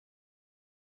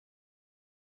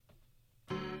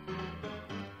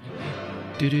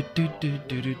Oh,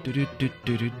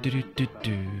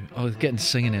 it's getting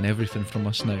singing and everything from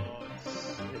us now.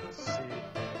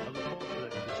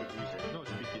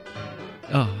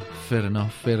 Oh, fair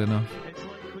enough, fair enough. It's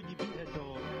like when you beat a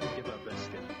dog and give it a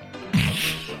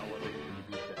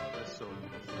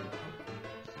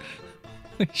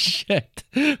biscuit. Shit.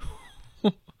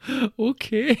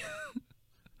 Okay.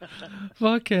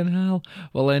 Fucking hell.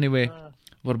 Well, anyway,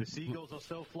 The seagulls are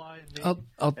still flying, mate.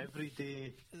 Every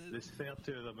day, there's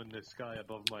 30 of them in the sky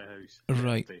above my house.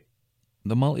 Right. 30.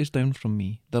 The multi's down from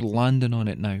me. They're landing on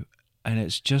it now, and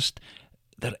it's just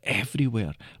they're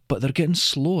everywhere. But they're getting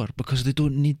slower because they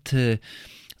don't need to.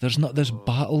 There's not this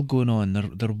battle going on.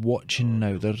 They're watching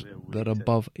now. They're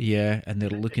above, yeah, and they're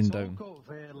looking down.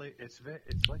 It's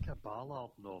like a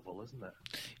Ballard novel, isn't it?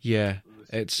 Yeah,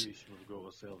 The it's situation we've got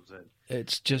ourselves in.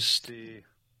 it's just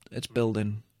it's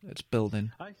building. It's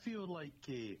building. I feel like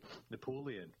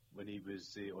Napoleon when he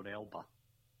was on Elba.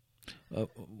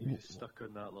 He was stuck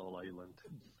on that little island.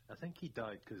 I think he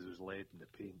died because there was lead in the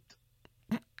paint.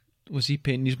 Was he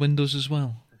painting his windows as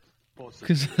well? Possibly.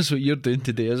 Because that's what you're doing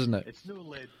today, isn't it? It's no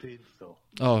lead paint though.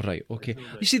 Oh, right, okay. It's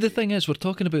no You see, the thing is, we're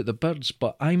talking about the birds,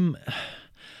 but I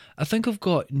think I've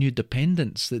got new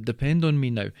dependents that depend on me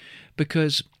now,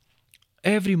 because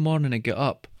every morning I get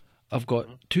up, I've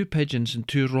got 2 pigeons and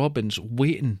 2 robins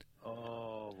waiting.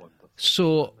 Oh, wonderful.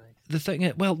 So the thing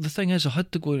is, I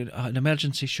had to go to an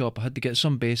emergency shop. I had to get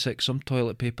some basics, some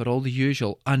toilet paper, all the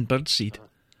usual, and birdseed,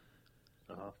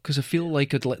 because I feel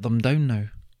like I'd let them down now.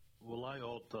 Well, I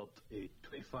ordered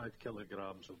 25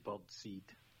 kilograms of bird seed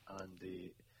and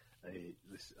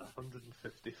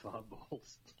 150 farm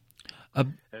balls.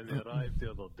 And they arrived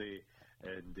the other day,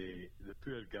 and the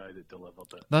poor guy that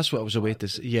delivered it. That's what I was away to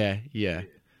say. Yeah.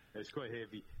 It's quite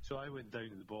heavy. So I went down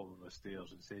to the bottom of the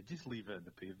stairs and said, just leave it in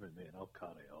the pavement, mate, and I'll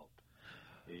carry it up.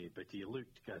 But he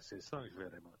looked, I says, thanks very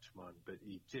much, man. But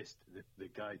the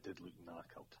guy did look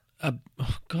knackered.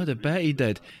 Oh God, I bet he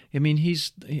did. I mean,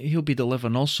 he'll be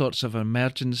delivering all sorts of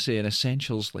emergency and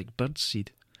essentials like birdseed.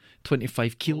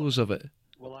 25 kilos of it.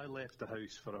 Well, I left the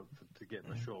house to get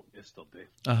in the shop yesterday.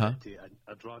 Uh-huh.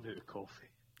 I'd run out of coffee.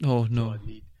 Oh, no.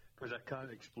 Because I can't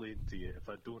explain to you, if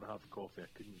I don't have coffee, I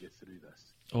couldn't get through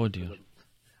this. Oh, dear.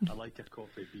 I like a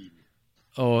coffee bean.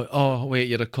 Oh, wait,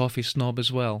 you're a coffee snob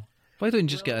as well. Why don't you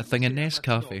just get a thing of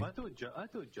Nescafe? I don't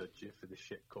judge you for the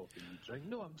shit coffee you drink.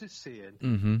 No, I'm just saying,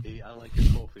 Mm-hmm. I like a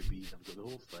coffee bean. I've got the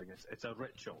whole thing. It's a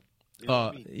ritual. You know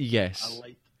what I mean? Yes. I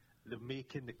like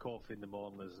making the coffee in the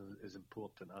morning is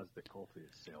important as the coffee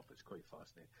itself. It's quite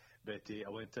fascinating. But I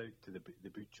went out to the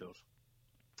butcher's,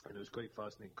 and it was quite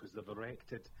fascinating because they've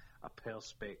erected a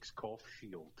Perspex cough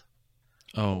shield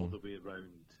all the way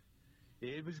around.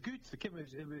 It was good.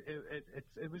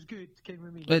 It was good.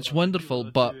 It's wonderful,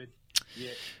 but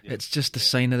it's just a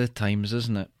sign of the times,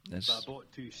 isn't it? But I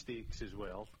bought 2 steaks as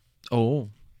well. Oh.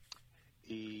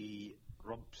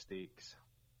 Rump steaks.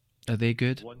 Are they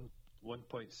good?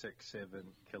 1.67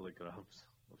 kilograms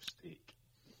of steak.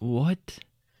 What?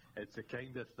 It's the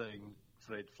kind of thing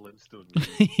Fred Flintstone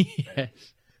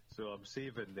Yes. So I'm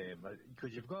saving them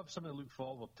because you've got to have something to look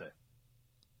forward to.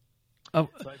 Oh,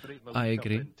 So I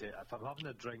agree. If I'm having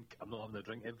a drink, I'm not having a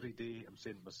drink every day. I'm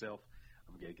saying to myself,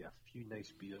 I'm going to get a few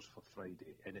nice beers for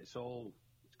Friday, and it's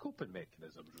coping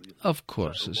mechanisms, really. Of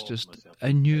course, it's just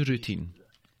a new routine.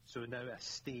 So now a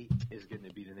steak is going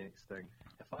to be the next thing.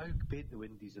 If I paint the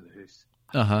windows of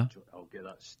the house, I'll get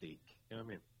that steak. You know what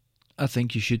I mean? I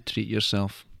think you should treat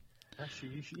yourself.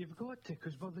 Actually, you've got to,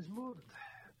 because there's more.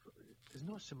 There's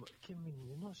not so much. I mean,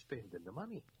 you're not spending the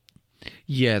money.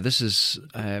 Yeah, this is.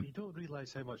 You don't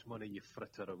realise how much money you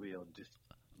fritter away on just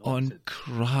on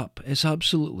crap. It's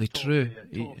absolutely true.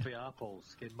 Toffee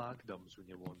apples, get magnums when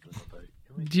you're wandering about.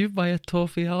 I mean, do you buy a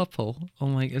toffee apple? Oh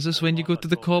my! Is this when you go to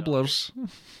the cobblers?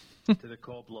 To the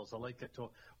cobblers, I like a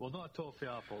toffee. Well, not a toffee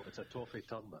apple. It's a toffee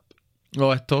turnip. Oh,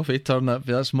 a toffee turnip.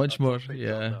 That's much more.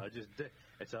 Yeah. Turnip.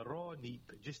 It's a raw neat.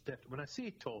 Just when I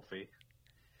say toffee,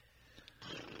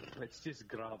 it's just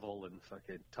gravel and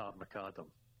fucking tar macadam.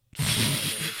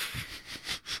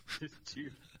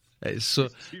 It's so.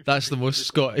 That's the most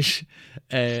Scottish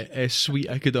sweet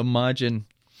I could imagine.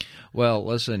 Well,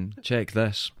 listen, check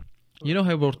this. You know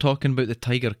how we're talking about the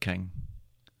Tiger King?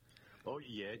 Oh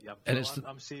yeah, and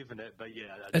I'm saving it, but yeah,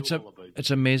 I know all about it.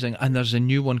 It's amazing, and there's a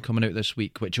new one coming out this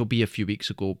week, which will be a few weeks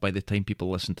ago by the time people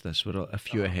listen to this. We're a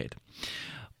few ahead.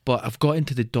 But I've got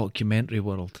into the documentary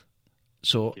world,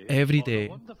 so every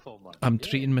day I'm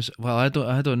treating myself. Well, I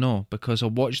don't know, because I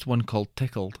watched one called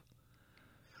Tickled.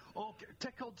 Oh,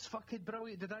 Tickled's fucking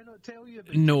brilliant. Did I not tell you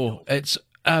about No, it's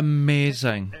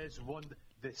amazing.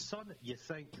 the son, you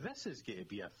think this is going to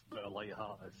be a bit of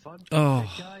light-hearted fun. Oh.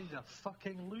 The guy's a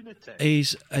fucking lunatic.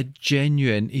 He's a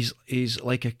genuine. He's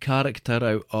like a character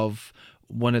out of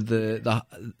one of the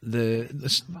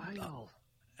Vile.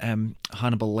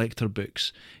 Hannibal Lecter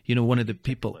books. You know, one of the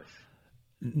people.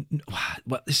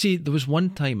 Well, see, there was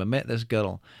one time I met this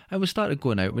girl, and we started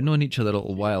going out. We'd known each other a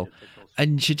little while,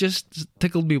 and she just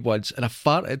tickled me once, and I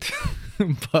farted,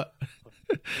 but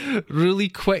really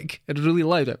quick and really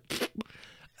loud.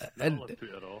 And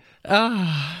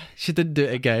she didn't do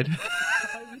it again.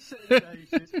 I was sitting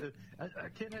there, I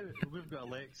came out, we've got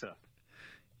Alexa.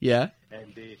 Yeah.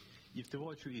 And you have to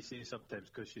watch what you say sometimes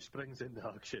because she springs into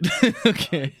action.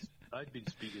 Okay. I'd been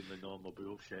speaking the normal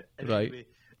bullshit. Right. Anyway,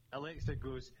 Alexa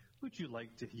goes, would you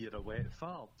like to hear a wet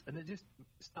fart? And it just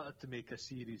started to make a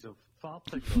series of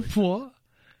farting noises. What?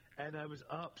 And I was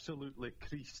absolutely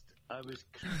creased. I was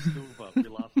creased over with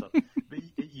laughter. But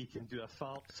you can do a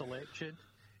fart selection,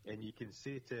 and you can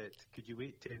say to it, could you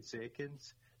wait 10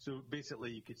 seconds? So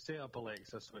basically, you could set up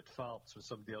Alexa so it farts when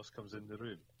somebody else comes in the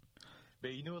room.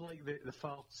 But you know, like the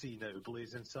fart scene out of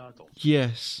Blazing Saddles?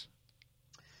 Yes.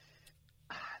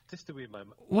 Just the way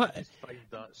What? I just find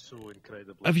that so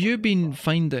incredibly. Have you funny. been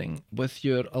finding with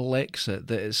your Alexa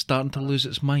that it's starting to lose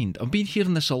its mind? I've been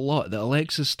hearing this a lot, that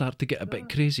Alexas start to get a bit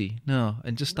crazy. No,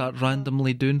 and just start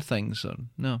randomly doing things. Or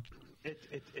no.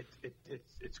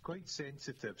 It's quite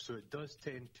sensitive, so it does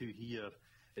tend to hear.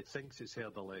 It thinks it's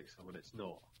heard Alexa when it's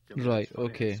not. You know, Right, it's funny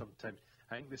how okay. Sometimes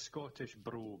I think the Scottish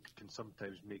brogue can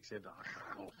sometimes make it.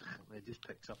 It just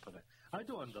picks up on it. I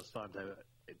don't understand how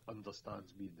it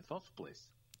understands me in the first place.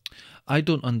 I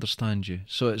don't understand you,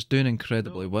 so it's doing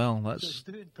incredibly well. So That's it's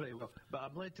doing pretty well, but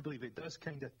I'm led to believe it does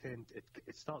kind of tend.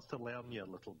 It starts to learn you a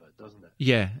little bit, doesn't it?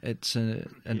 yeah, it's an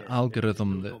Yeah,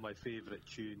 algorithm it knows that all my favourite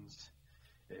tunes.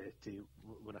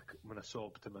 When I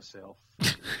sob to myself,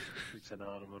 puts an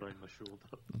arm around my shoulder.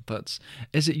 that's.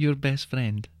 Is it your best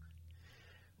friend?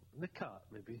 The cat,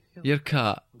 maybe. Yeah. Your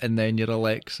cat, and then your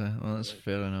Alexa. Well, that's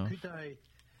fair enough. Could I,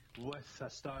 with a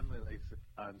Stanley knife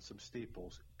and some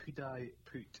staples, could I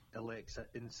put Alexa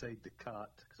inside the cat?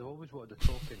 Because I've always wanted a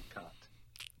talking cat.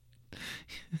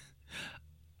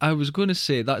 I was going to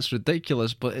say that's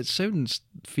ridiculous, but it sounds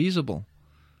feasible.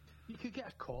 You could get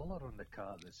a collar on the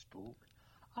cat that spoke.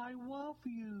 I love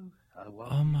you. I love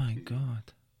Oh you my too. God.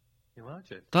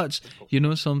 Imagine. That's, you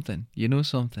know something,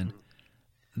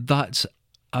 that's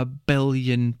 £1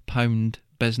 billion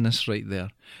business right there.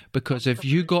 Because if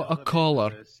you got a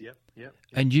collar Yep.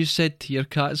 and you said to your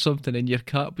cat something and your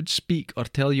cat would speak or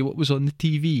tell you what was on the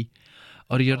TV,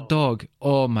 or your dog,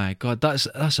 oh my God, that's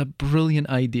a brilliant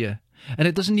idea. And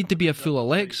it doesn't need to be a full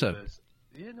Alexa.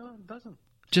 Yeah, no, it doesn't.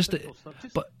 Just Simple stuff.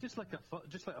 Just like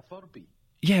a Furby.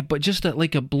 Yeah, but just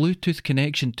like a Bluetooth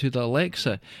connection to the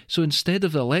Alexa. So instead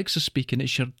of the Alexa speaking,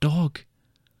 it's your dog.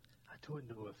 I don't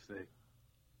know if the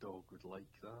dog would like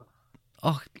that.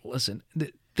 Oh, listen,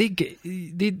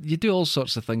 you do all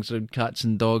sorts of things around cats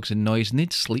and dogs and noise, and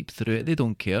they'd sleep through it. They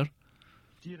don't care.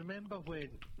 Do you remember when,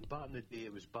 back in the day,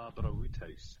 it was Barbara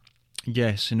Woodhouse?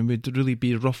 Yes, and it would really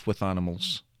be rough with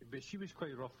animals. But she was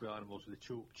quite rough with animals, with the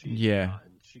choke chain. Yeah.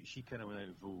 And she kind of went out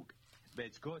of vogue. But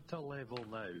it's got to a level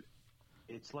now.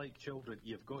 It's like children.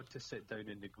 You've got to sit down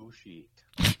and negotiate.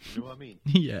 You know what I mean?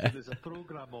 Yeah. So there's a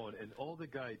program on, and all the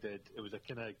guy did, it was a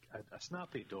kind of a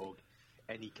snappy dog,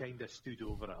 and he kind of stood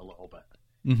over it a little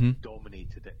bit,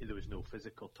 dominated it. There was no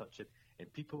physical touching,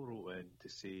 and people wrote in to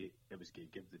say it was going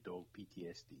to give the dog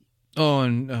PTSD. Oh,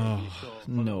 no. So,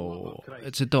 No. Christ,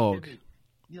 It's a dog.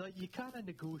 you kind of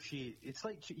negotiate. It's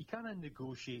like you kind of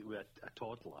negotiate with a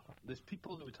toddler. There's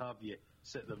people that would have you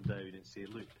sit them down and say,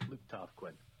 look,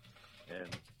 Tarquin,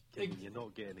 you're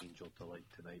not getting Angel to like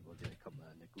tonight. We're going to come to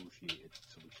a negotiated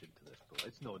solution to this. But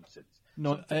it's nonsense.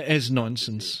 No, Sometimes it is you have to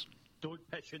nonsense. say,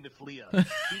 don't pish in the flare.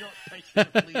 Do not pish in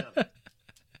the flare.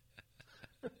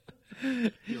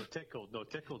 Tickled. No,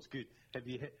 Tickled's good. Have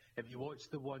you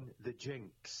watched the one, The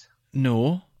Jinx?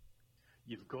 No.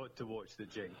 You've got to watch The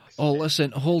Jinx. Oh,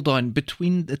 listen, hold on.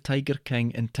 Between the Tiger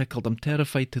King and Tickled, I'm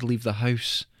terrified to leave the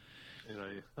house.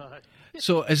 Right.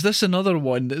 So, is this another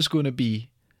one that's going to be...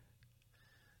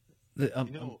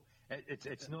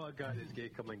 It's not a guy that's going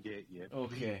to come and get you.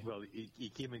 Okay. He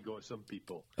came and got some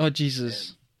people. Oh,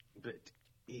 Jesus. But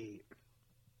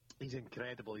he's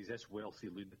incredible. He's this wealthy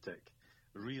lunatic.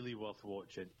 Really worth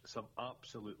watching. Some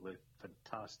absolutely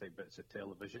fantastic bits of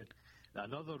television.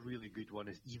 Another really good one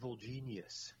is Evil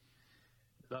Genius.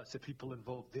 That's the people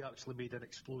involved. They actually made an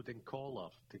exploding collar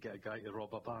to get a guy to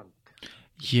rob a bank.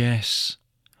 Yes.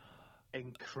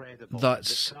 Incredible.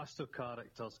 That's... The cast of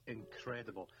characters,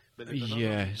 incredible. But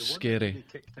Yeah, the scary. one that really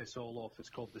kicked this all off is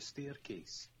called The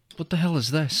Staircase. What the hell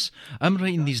is this? I'm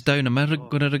writing these down. Am I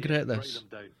going to regret this? Write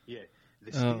them down. Yeah.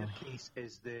 The staircase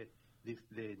is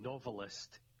the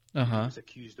novelist who was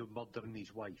accused of murdering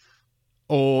his wife.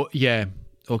 Oh, yeah.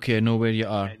 Okay, I know where you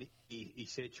are. And he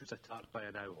said she was attacked by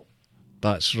an owl.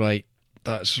 That's right.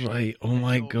 That's right. Oh,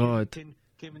 my God.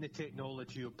 Came in the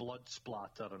technology of blood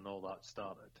splatter and all that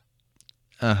started.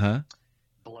 Uh-huh.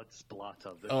 Blood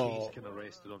splatter. The case can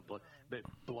arrested on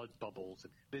blood bubbles.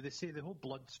 But they say the whole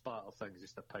blood spatter thing is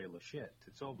just a pile of shit.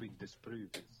 It's all been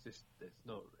disproved. It's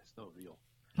not real.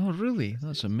 Oh, really?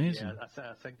 That's amazing. Yeah,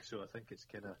 I think so. I think it's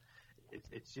kind of,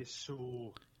 it's just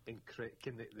so incredible.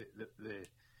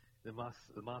 The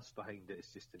maths behind it is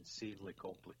just insanely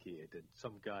complicated, and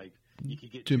some guy you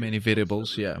could get too many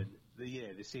variables. Yeah.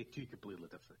 They say two completely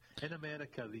different. In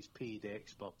America, these paid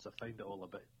experts, I find it all a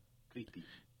bit creepy.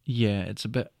 Yeah, it's a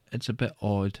bit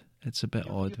odd. It's a bit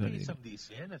odd. You pay somebody to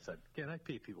say anything. Can I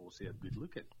pay people to say I'm good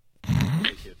looking?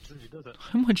 True, does it?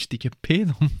 How much do you pay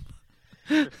them?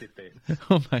 50 pence.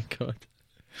 Oh my God.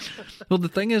 Well, the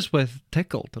thing is with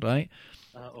Tickled, right?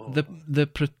 The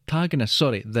protagonist,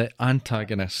 the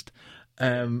antagonist,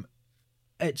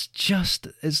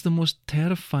 it's the most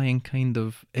terrifying kind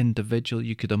of individual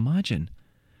you could imagine.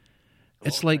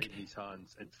 It's like his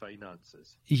hands in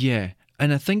finances. Yeah,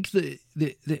 and I think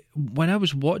that when I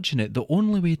was watching it, the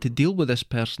only way to deal with this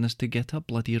person is to get a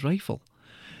bloody rifle.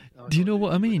 Do you know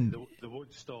what I mean? They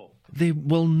won't stop. They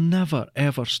will never,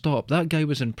 ever stop. That guy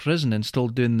was in prison and still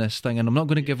doing this thing, and I'm not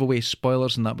going to give away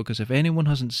spoilers on that, because if anyone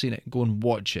hasn't seen it, go and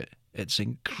watch it. It's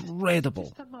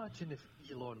incredible. Just imagine if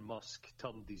Elon Musk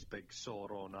turned his big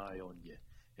Sauron eye on you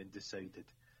and decided,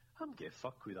 I'm going to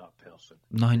fuck with that person.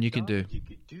 Nothing you can do. You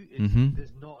could do.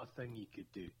 There's not a thing you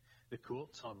could do. The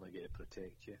courts aren't going to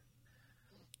protect you.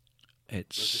 They're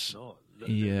just not.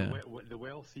 The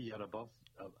wealthy are above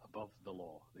the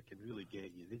law. They can really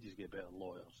get you. They just get better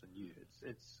lawyers than you.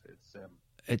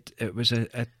 It was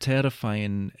a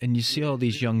terrifying, and you see all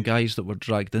these young guys that were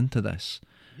dragged into this.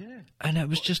 Yeah. And it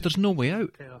was just, there's no way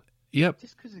out. Yep.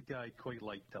 Just because the guy quite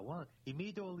liked the land. He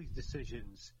made all these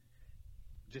decisions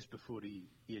just before he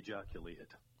ejaculated.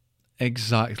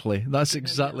 Exactly. That's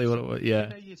exactly what it was.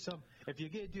 Yeah. If you're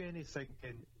going to do anything,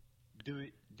 do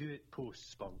it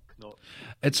post-spunk, not...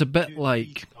 It's a bit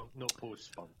like... Spunk, not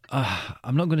post-spunk.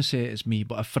 I'm not going to say it's me,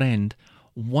 but a friend,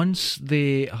 once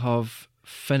they have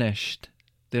finished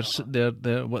they're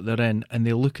what they're in, and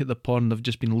they look at the porn they've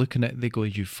just been looking at, they go,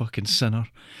 you fucking sinner.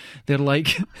 They're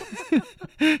like...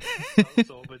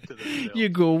 You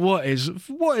go, what is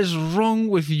wrong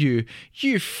with you?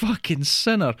 You fucking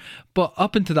sinner. But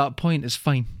up until that point, it's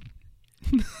fine.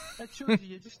 That shows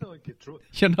you're just not in control.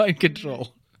 You're not in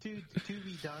control. Two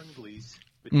wee danglies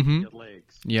between your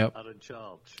legs are in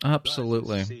charge.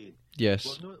 Absolutely.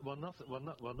 Yes. We're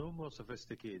no more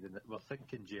sophisticated than that. We're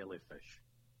thinking jellyfish.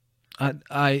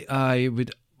 I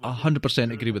would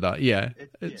 100% agree with that. Yeah.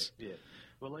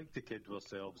 We like to kid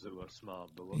ourselves that we're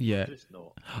smart, but we're just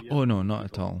not. Oh no, not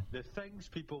at all. The things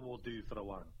people will do for a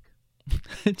wank.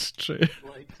 It's true.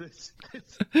 Like this.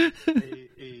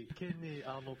 Kenny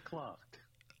Arnold Clark.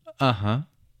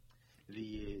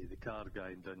 The car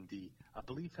guy in Dundee. I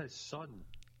believe his son,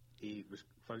 he was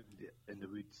found in the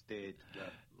woods dead.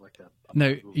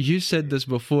 Now, you said this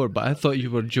before, but I thought you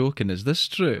were joking. Is this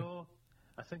true? No,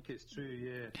 I think it's true,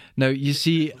 yeah. Now, you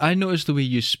see, I noticed the way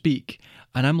you speak,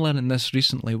 and I'm learning this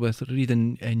recently with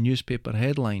reading newspaper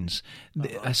headlines.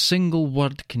 A single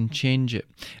word can change it.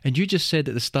 And you just said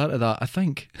at the start of that, I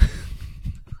think...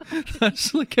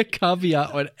 That's like a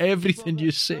caveat on everything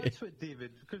you say. That's what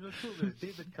David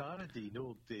Carradine,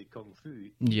 old Kung Fu,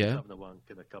 was having a wank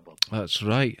in a cupboard. That's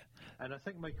right. And I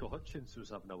think Michael Hutchins was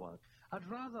having a wank. I'd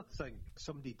rather think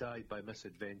somebody died by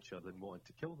misadventure than wanting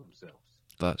to kill themselves.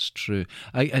 That's true.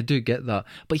 I do get that.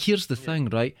 But here's the thing,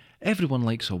 right? Everyone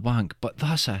likes a wank, but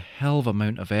that's a hell of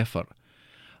amount of effort.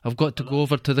 I've got to go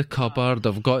over to the cupboard.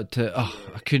 I've got to...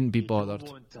 I couldn't be bothered. You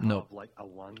don't want to have like a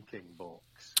wanking box.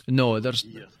 No, there's...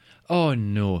 Oh,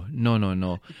 no.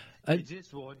 You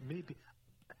just want maybe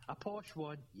a posh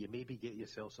one. You maybe get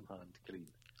yourself some hand cream.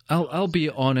 I'll be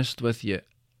honest with you.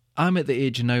 I'm at the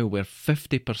age now where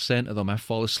 50% of them I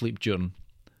fall asleep during.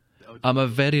 I'm a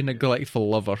very neglectful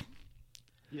lover.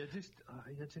 You're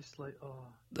just like, I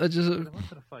wonder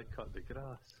if I cut the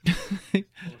grass.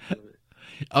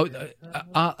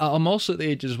 I'm also at the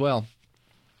age as well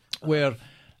where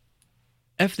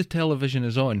if the television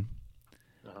is on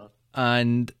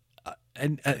and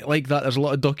like that, there's a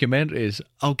lot of documentaries,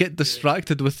 I'll get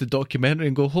distracted with the documentary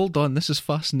and go, hold on, this is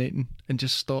fascinating, and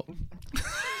just stop.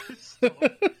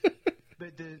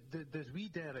 But does wee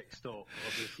Derek stop,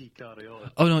 or does he carry on?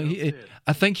 Oh no,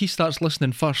 I think he starts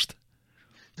listening first.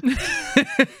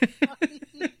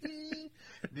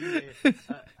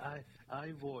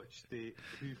 I watched the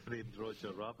Who Framed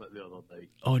Roger Rabbit the other night.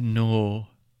 Oh no.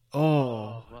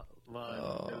 Oh. Man,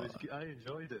 it was, I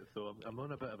enjoyed it though. I'm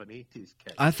on a bit of an 80s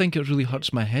kick. I think it really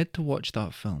hurts my head to watch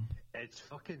that film. It's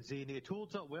fucking zany. It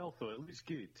holds up well though. It looks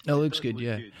good. It looks good,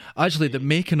 yeah. Actually, the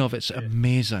making of it's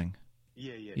amazing.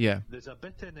 Yeah. There's a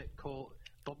bit in it called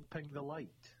Bumping the Light.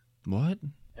 What?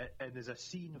 And there's a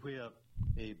scene where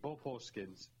Bob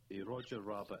Hoskins, Roger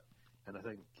Rabbit, and I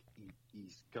think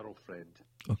his girlfriend,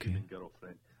 human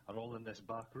girlfriend, are all in this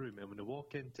back room. And when they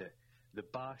walk into it, they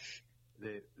bash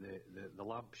the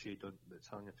lampshade that's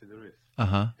hanging to the roof.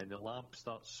 And the lamp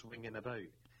starts swinging about.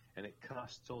 And it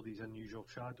casts all these unusual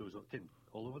shadows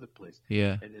all over the place.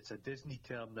 Yeah. And it's a Disney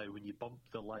term now. When you bump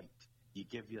the light, you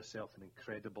give yourself an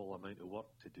incredible amount of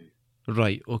work to do.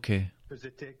 Right, okay.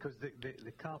 Because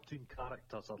the cartoon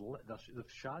characters they're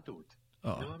shadowed.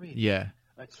 Oh, you know what I mean? Yeah.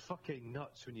 It's fucking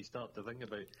nuts when you start to think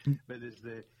about it. But there's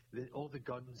all the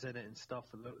guns in it and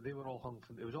stuff, and they were all hung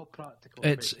from. It was all practical.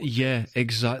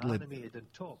 Exactly. Animated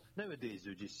and top. Nowadays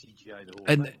they're just CGI the whole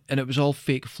thing. And it was all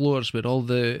fake floors where all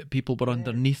the people were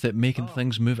underneath it making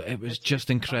things move. It was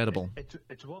just incredible.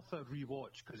 It's worth a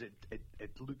rewatch because it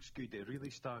looks good. It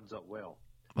really stands up well.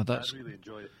 Well, I really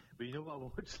enjoyed it. But you know what I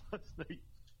watched last night?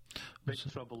 Big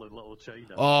Trouble in Little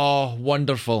China. Oh,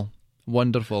 wonderful.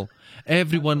 Wonderful.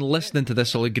 Everyone listening to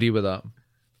this will agree with that.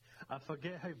 I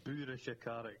forget how boorish a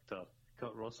character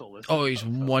Kurt Russell is. Oh, he's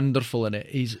wonderful in it.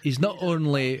 He's not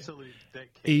only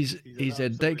he's a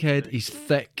dickhead, he's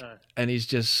thick, and he's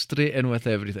just straight in with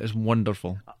everything. It's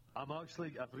wonderful. I've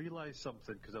realised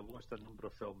something because I've watched a number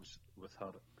of films with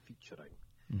her featuring.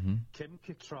 Kim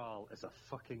Cattrall is a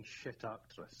fucking shit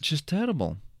actress. She's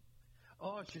terrible.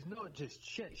 Oh, she's not just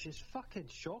shit. She's fucking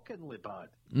shockingly bad.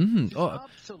 She's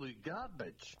absolute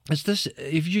garbage. Is this?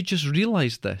 Have you just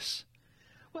realised this?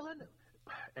 Well,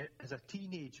 as a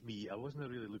teenage me, I wasn't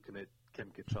really looking at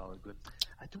Kim Cattrall and going,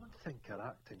 I don't think her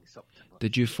acting's up to much.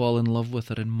 Did you fall in love with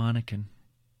her in Mannequin?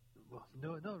 Well,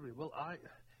 no, not really. Well,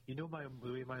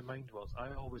 the way my mind was,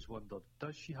 I always wondered,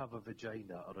 does she have a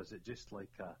vagina or is it just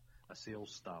like a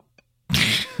sales stamp?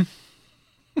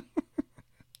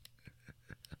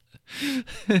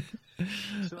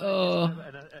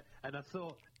 And I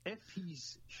thought, if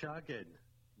he's shagging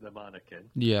the mannequin,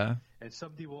 and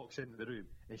somebody walks into the room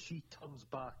and she turns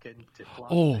back into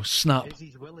plastic, oh snap! Is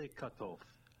his willy cut off?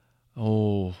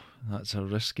 Oh, that's a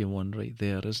risky one right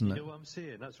there, isn't it? You know what I'm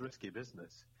saying? That's risky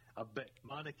business. I bet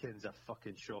Mannequin's a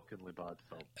fucking shockingly bad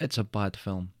film. It's a bad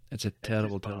film. It's a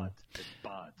terrible film. It's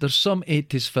bad. There's some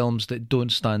 80s films that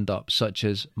don't stand up, such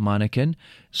as Mannequin,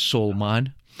 Soul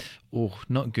Man. Oh,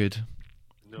 not good.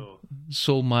 No.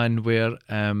 Soul Man, where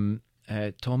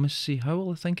Thomas C.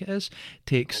 Howell, I think it is,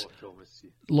 takes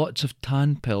lots of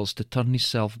tan pills to turn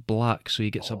himself black, so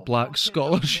he gets a black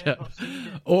scholarship.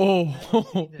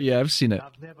 Yeah, I've seen it.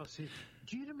 I've never seen it.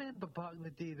 Do you remember back in the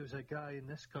day there was a guy in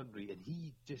this country and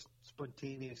he just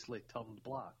spontaneously turned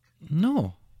black?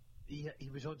 No. He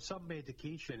was on some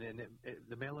medication and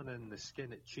the melanin in the skin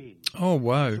had changed. Oh,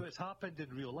 wow. So it's happened in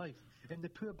real life. And the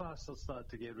poor bastard started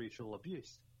to get racial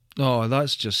abuse. Oh,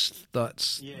 that's...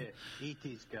 Yeah,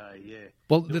 80s guy, yeah.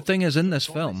 Well, the thing is, in this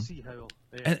film...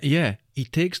 Yeah, he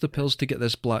takes the pills to get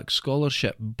this black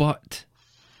scholarship, but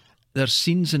there's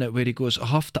scenes in it where he goes, I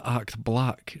have to act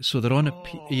black. So they're on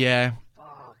Yeah.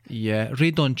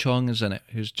 Rae Dawn Chong is in it,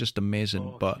 who's just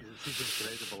amazing. She's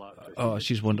incredible actress. Oh,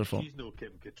 she's wonderful. She's no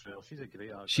Kim Cattrall. She's a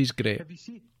great actress. She's great. Have you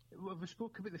seen... We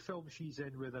spoke about the film she's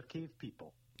in where they're cave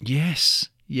people. Yes,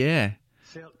 yeah.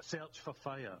 Search for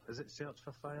Fire. Is it Search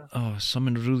for Fire? Oh,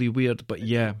 something really weird, but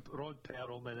yeah. Rod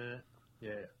Perlman in it.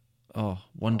 Yeah. Oh,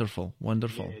 wonderful,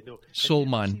 wonderful. Yeah, no. Soul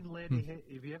Man.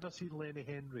 Have you ever seen Lenny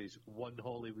Henry's One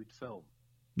Hollywood Film?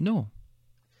 No.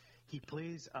 He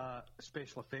plays a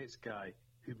special effects guy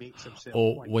who makes himself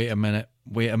white. Wait a minute.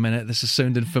 This is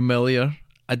sounding familiar.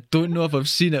 I don't know if I've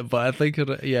seen it, but I think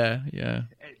yeah.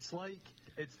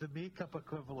 It's the makeup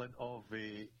equivalent of what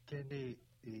are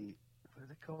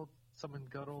they called? Summon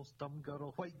girls, dumb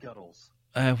girls, white girls.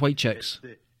 White chicks. It's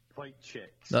the white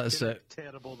chicks. That's it.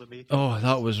 Terrible the makeup. Oh,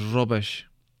 that was rubbish.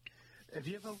 Have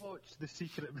you ever watched the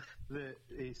Secret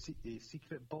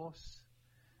Boss?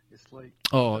 It's like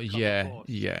Boss, I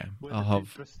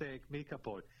have. Prosthetic makeup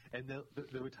on, and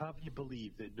they would have you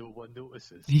believe that no one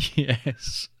notices.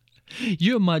 Yes.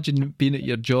 You imagine being at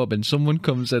your job and someone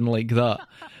comes in like that.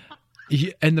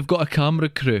 And they've got a camera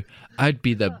crew. I'd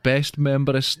be the best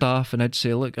member of staff, and I'd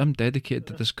say, "Look, I'm dedicated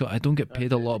to this. I don't get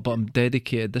paid a lot, but I'm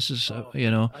dedicated. This is, I'd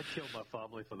kill my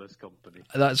family only for this company.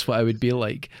 That's what I would be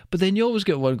like. But then you always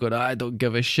get one going, I don't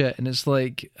give a shit. And it's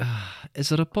like, is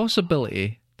there a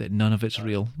possibility that none of it's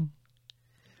real?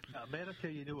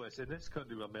 America, you know, it's in this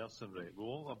country we're mercenary. We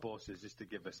want our bosses just to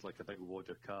give us like a big wad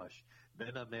of cash. But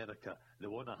in America, they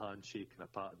want a handshake and a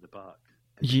pat on the back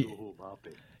and go home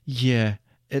happy. Yeah,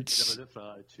 They it's... have a different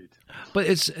attitude. But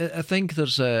I think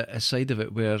there's a side of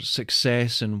it where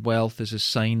success and wealth is a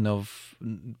sign of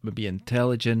maybe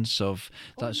intelligence,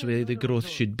 that's the way the growth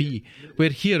should be. Where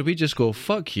here we just go,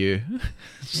 fuck you.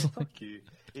 Fuck you.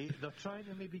 They're trying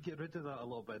to maybe get rid of that a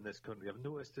little bit in this country. I've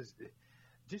noticed this.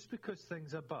 Just because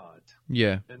things are bad,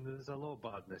 Yeah. and there's a lot of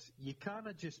badness, you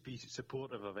cannot just be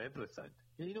supportive of everything.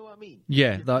 You know what I mean?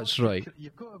 Yeah, that's right.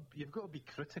 You've got to be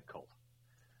critical.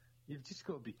 You've just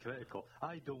got to be critical.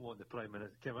 I don't want the Prime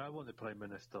Minister. I want the Prime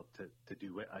Minister to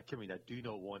do it. I do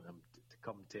not want him to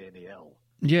come to any ill.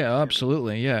 Yeah,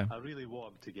 absolutely, yeah. I really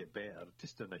want him to get better,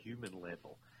 just on a human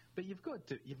level. But you've got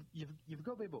to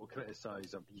be able to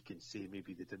criticise them. You can say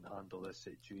maybe they didn't handle this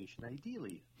situation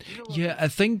ideally. You know what I mean? I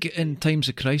think in times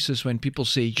of crisis when people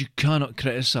say you cannot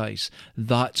criticise,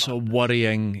 that's a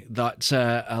worrying, that's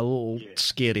a little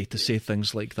scary to say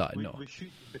things like that. We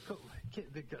should, because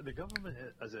the government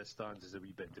as it stands is a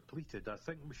wee bit depleted. I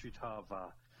think we should have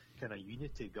a kind of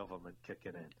unity government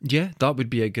kicking in. Yeah, that would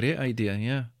be a great idea,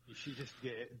 yeah. You should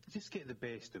just get the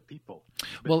best of people.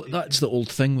 Well, that's the old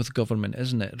thing with government,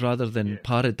 isn't it? Rather than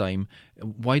paradigm,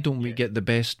 why don't we get the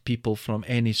best people from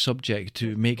any subject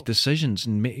to make decisions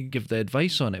and give the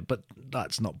advice on it? But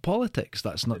that's not politics.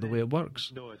 That's not the way it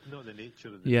works. No, it's not the nature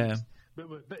of the beast.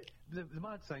 But the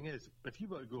mad thing is, if you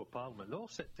were to go to Parliament, they all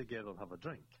sit together and have a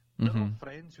drink. They're all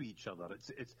friends with each other.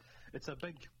 It's a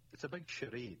big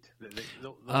charade.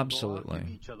 They'll Absolutely. argue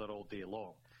with each other all day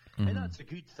long, and that's a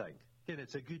good thing. And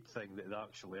it's a good thing that they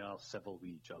actually are civil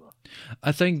with each other.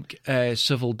 I think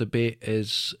civil debate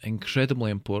is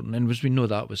incredibly important, and as we know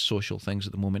that with social things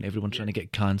at the moment, everyone's trying to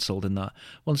get cancelled and that.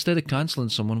 Well, instead of cancelling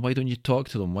someone, why don't you talk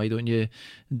to them? Why don't you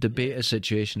debate a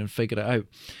situation and figure it out?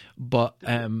 But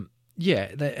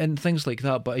and things like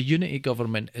that. But a unity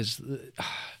government is...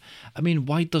 I mean,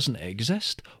 why doesn't it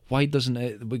exist? Why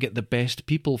doesn't we get the best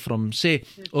people from, say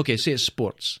it's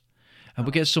sports, and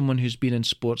we get someone who's been in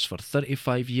sports for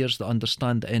 35 years that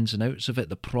understand the ins and outs of it,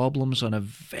 the problems on a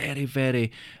very,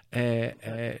 very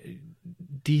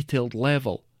detailed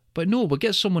level. But no, we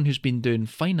get someone who's been doing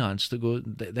finance to go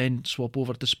then swap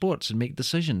over to sports and make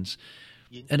decisions.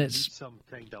 You and need it's some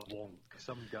kind of wonk,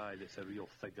 some guy that's a real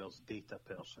figures data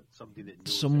person, somebody that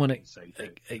knows someone it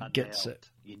gets nerd. it.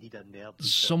 You need a nerd.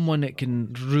 Someone that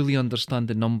can really understand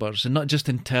the numbers and not just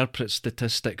interpret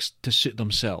statistics to suit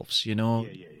themselves, you know?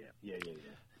 Yeah.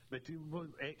 But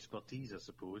expertise, I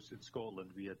suppose. In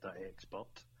Scotland, we had that expert,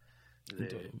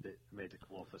 the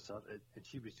medical officer, and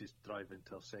she was just driving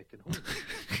to her second home.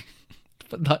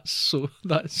 But that's so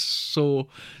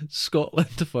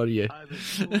Scotland for you. I was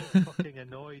so fucking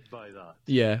annoyed by that.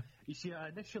 Yeah. You see,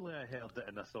 initially I heard it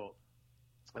and I thought,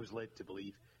 I was led to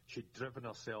believe she'd driven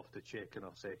herself to check in her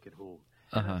second home.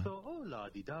 And I thought, oh,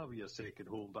 la-di-da with your second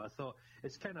home. But I thought,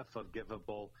 it's kind of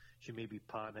forgivable. She maybe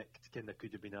panicked. Kind of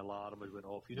could have been an alarm that went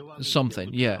off. You know what I mean?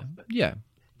 Something, yeah.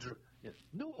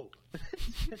 No,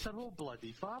 it's her whole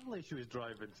bloody family she was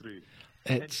driving through.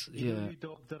 It's, and you know who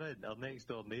dobbed her in? Her next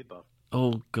door neighbour.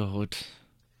 Oh, God.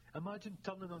 Imagine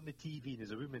turning on the TV and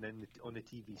there's a woman on the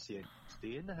TV saying,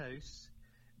 stay in the house,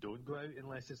 don't go out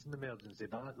unless it's an emergency,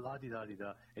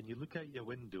 la-di-da-di-da, and you look out your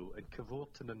window and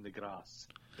cavorting in the grass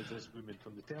is this woman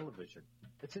from the television.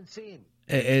 It's insane.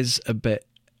 It is a bit,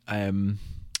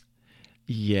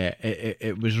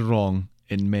 it was wrong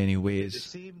in many ways. At the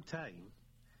same time,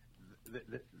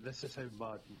 this is how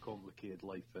mad and complicated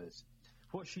life is.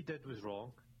 What she did was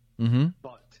wrong,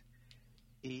 but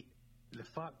the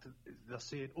fact that they're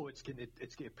saying, it's going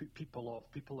to put people off.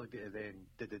 People are going to then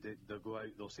they'll go out.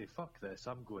 They'll say, "Fuck this!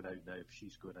 I'm going out now." If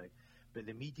she's going out, but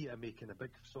the media are making a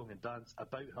big song and dance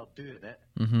about her doing it,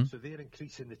 so they're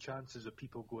increasing the chances of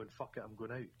people going, "Fuck it, I'm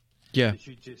going out." Yeah, they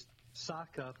should just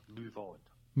sack her, move on.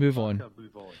 Move on.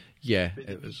 Yeah, but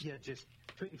it was. Yeah, just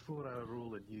 24-hour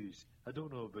rolling news. I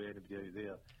don't know about anybody out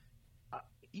there.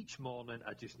 Each morning,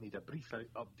 I just need a brief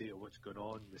update of what's going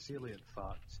on, the salient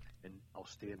facts, and I'll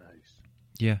stay in the house.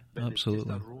 Yeah, but absolutely.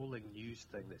 It's just a rolling news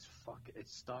thing it's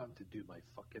starting to do my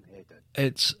fucking head in.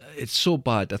 It's so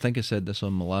bad. I think I said this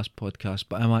on my last podcast,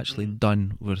 but I'm actually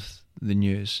done with the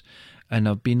news, and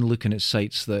I've been looking at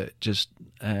sites that just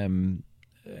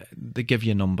they give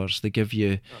you numbers, they give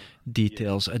you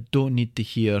details. I don't need to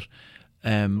hear.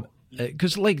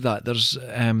 Because like that, there's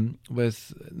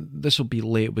with this will be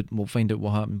late, but we'll find out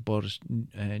what happened. Boris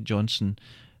Johnson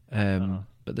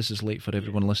but this is late for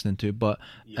everyone listening to. But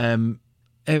Yeah.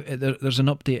 there's an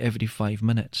update every 5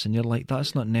 minutes, and you're like,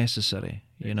 that's not necessary,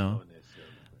 you know. Not necessarily.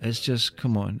 It's just,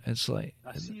 come on. It's like,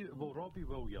 I see. Well, Robbie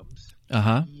Williams.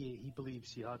 Uh-huh. He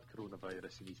believes he had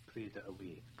coronavirus and he's prayed it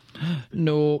away.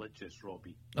 No. Religious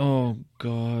Robbie. Oh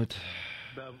God.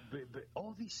 But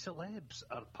all these celebs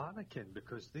are panicking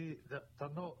because they're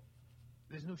not.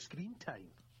 There's no screen time.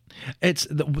 It's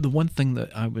the one thing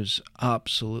that I was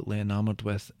absolutely enamored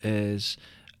with is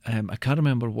I can't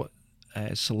remember what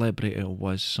celebrity it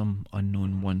was, some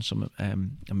unknown one, some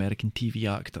American TV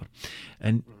actor,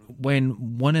 and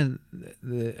when one of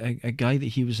a guy that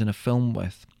he was in a film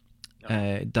with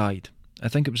died, I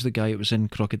think it was the guy that was in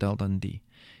Crocodile Dundee,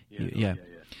 yeah.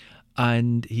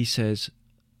 And he says,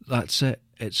 "That's it.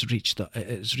 It's reached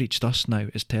us now.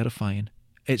 It's terrifying.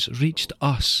 It's reached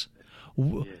us.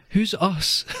 Who's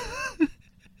us?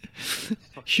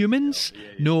 Humans?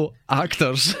 No,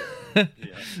 actors."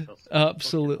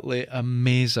 Absolutely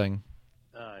amazing.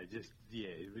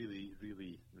 Really,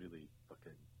 really, really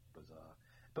fucking bizarre.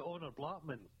 But Honor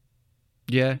Blackman,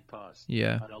 Yeah, passed.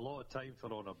 yeah, And a lot of time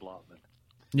for Honor Blackman.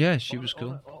 yeah. She was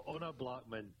cool. Honor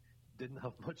Blackman didn't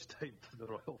have much time for the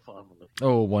royal family.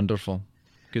 Oh, wonderful.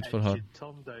 Good for her. She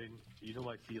turned down, you know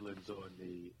my feelings on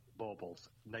the baubles.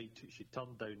 She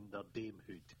turned down their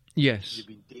damehood. Yes. You've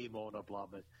been Dame Honor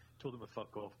Blackman, told them to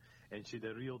fuck off, and she had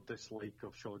a real dislike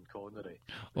of Sean Connery.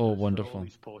 Oh, For wonderful. all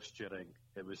his posturing,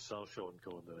 it was Sir Sean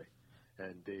Connery,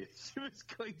 and she was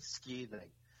quite scathing.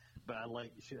 But I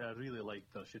really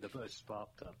liked her. She had a bit of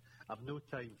spark to her. I've no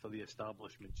time for the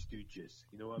establishment stooges.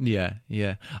 You know what I mean? Yeah,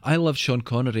 yeah. I love Sean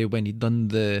Connery when he'd done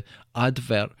the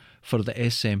advert for the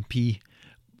SMP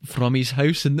from his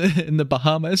house in the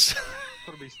Bahamas.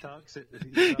 From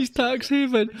His tax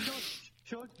haven. But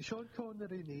you know, Sean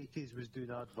Connery in the 80s was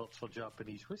doing adverts for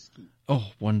Japanese whiskey.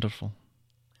 Oh, wonderful.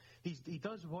 He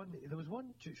does one. There was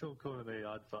one Sean Connery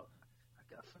advert.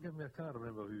 Forgive me, I can't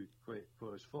remember what it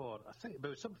was for. I think it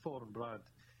was some foreign brand,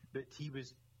 but he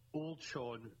was old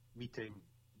Sean meeting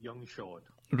young Sean.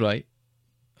 Right.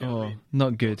 You know what I Oh, mean?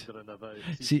 not good. Wandering about,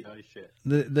 See, CGI shit.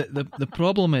 the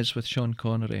problem is with Sean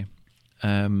Connery.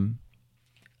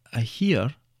 I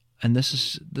hear, and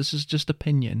this is just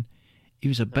opinion, he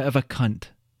was a bit of a cunt.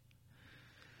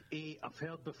 I've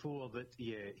heard before that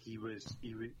he's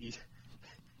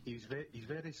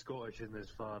very Scottish in as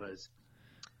far as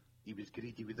he was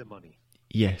greedy with the money.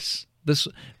 Yes.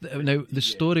 Now the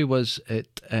story was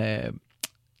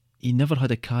he never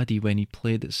had a caddy when he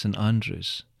played at St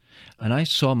Andrews, and I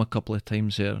saw him a couple of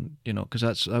times there. You know, because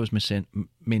that was my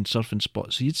main surfing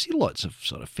spot. So you'd see lots of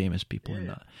sort of famous people in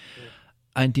that,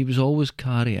 and he was always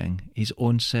carrying his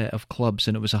own set of clubs,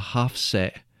 and it was a half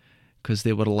set because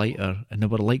they were lighter and they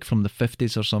were like from the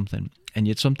 50s or something. And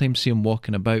you'd sometimes see him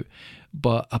walking about,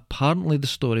 but apparently the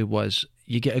story was,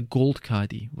 you get a gold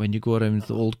caddy when you go around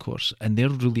the old course, and they're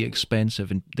really expensive,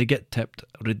 and they get tipped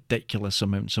ridiculous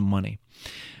amounts of money.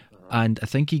 And I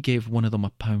think he gave one of them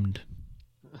 £1.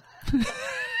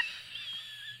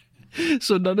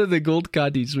 So none of the gold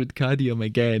caddies would caddy him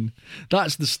again.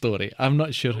 That's the story. I'm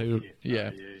not sure how. Yeah.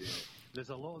 There's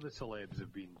a lot of the celebs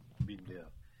have been there.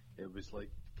 It was like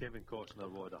Kevin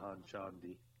Costner wanted a hand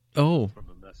shandy from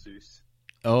a masseuse.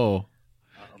 Oh.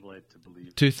 I'm led to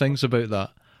believe. Two things about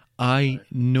that. I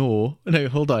know. Now,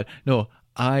 hold on. No,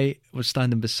 I was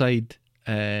standing beside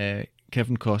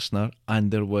Kevin Costner, and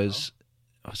there was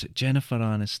it Jennifer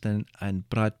Aniston and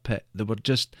Brad Pitt? They were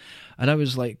just, and I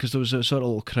was like, because there was a sort of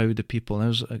little crowd of people,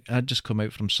 and I'd just come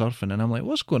out from surfing, and I'm like,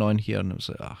 what's going on here? And I was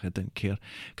like, I didn't care,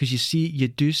 because you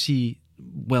do see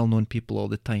well-known people all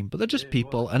the time, but they're just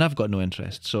people, and I've got no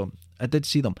interest. So I did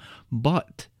see them,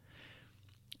 but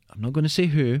I'm not going to say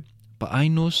who. But I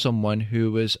know someone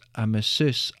who was a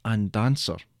masseuse and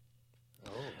dancer,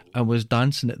 and was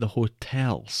dancing at the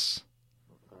hotels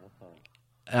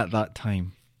at that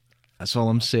time. That's all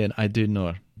I'm saying. I do know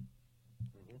her.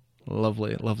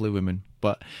 Lovely, lovely woman.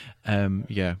 But an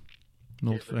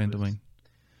old friend of mine.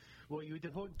 Well, you would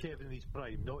have known Kevin in his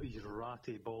prime, not his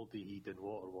ratty baldy he'd in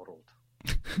Waterworld.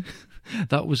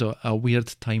 That was a weird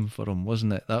time for him,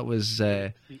 wasn't it? That was.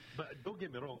 But don't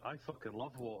get me wrong, I fucking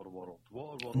love Waterworld.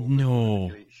 Waterworld is one of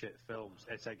the great shit films.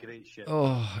 It's a great shit.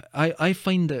 Oh, I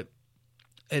find it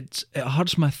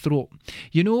hurts my throat.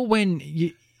 You know when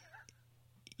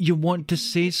you want to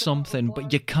say something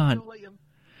but you can't.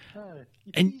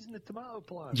 And the tomato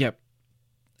plant. Yep,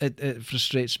 it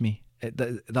frustrates me.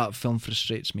 That film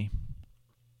frustrates me.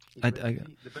 The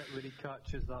bit where he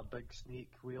catches that big snake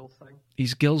whale thing.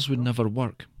 His gills would never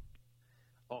work.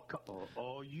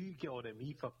 Oh, you get on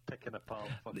me for picking apart.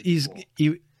 His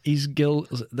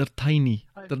gills, they're tiny.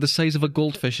 They're the size of a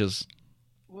goldfish's.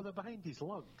 Well, they're behind his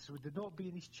lugs. Would they not be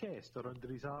in his chest or under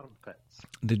his armpits?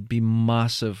 There'd be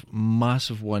massive,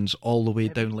 massive ones all the way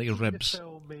Have down you like seen ribs. The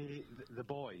film, The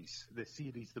Boys, the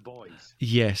series The Boys.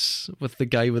 Yes, with the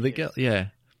guy with the girl. Yeah.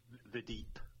 The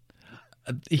Deep.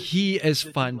 He is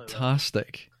The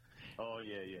fantastic. Oh,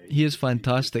 yeah. He is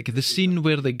fantastic. The scene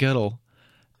where the girl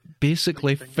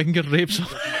basically finger rapes him.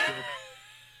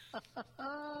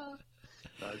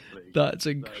 That's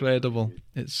incredible.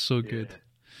 It's so good.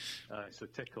 So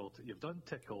Tickled. You've done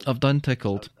Tickled. I've done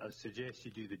Tickled. I suggest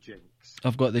you do the Jinx.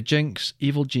 I've got the Jinx,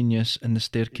 Evil Genius, and the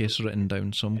Staircase written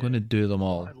down, so I'm going to do them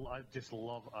all.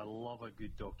 I love a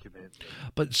good documentary.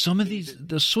 But some of these,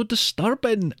 they're so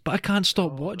disturbing, but I can't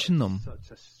stop watching them.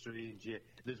 Such a strange. Yeah.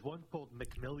 There's one called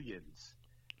McMillions.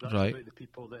 That's Right. about the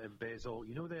people that embezzle.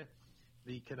 You know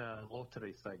the kind of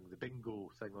lottery thing, the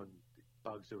bingo thing on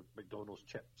bags of McDonald's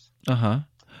chips.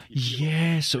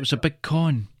 Yes, it was a big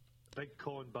con. Big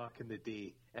con back in the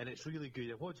day, and it's really good.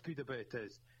 And what's good about it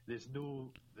is there's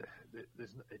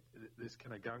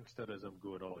kind of gangsterism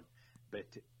going on, but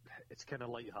it's kind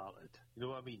of light-hearted. You know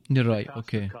what I mean? You're right. The cast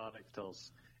Okay. of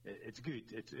characters. It's good.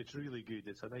 It's really good.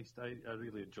 It's a nice. I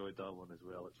really enjoyed that one as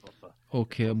well. It's worth a.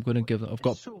 Okay, I'm going to give it. I've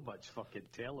got. So much fucking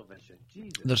television.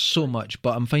 Jesus. There's so much,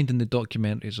 but I'm finding the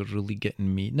documentaries are really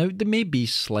getting me. Now they may be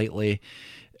slightly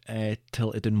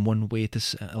tilted in one way to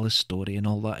tell a story and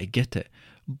all that. I get it,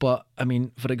 but I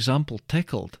mean, for example,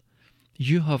 Tickled.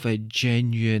 You have a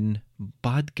genuine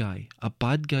bad guy,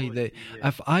 that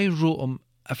if I wrote him,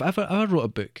 if ever I wrote a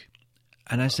book.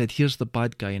 And I said, here's the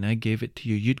bad guy, and I gave it to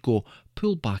you, you'd go,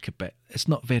 pull back a bit. It's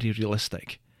not very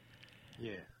realistic.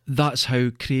 Yeah. That's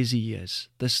how crazy he is.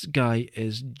 This guy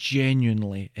is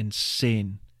genuinely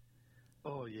insane.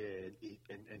 Oh, yeah,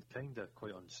 and kind of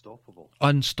quite unstoppable.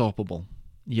 Unstoppable.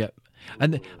 Yep.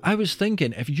 And I was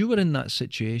thinking, if you were in that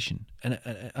situation, and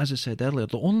as I said earlier,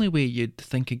 the only way you'd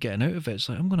think of getting out of it is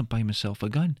like, I'm going to buy myself a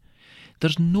gun.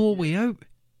 There's no way out.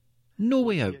 No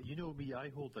way out. Yeah, you know me, I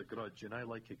hold a grudge and I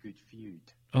like a good feud.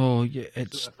 Oh, yeah,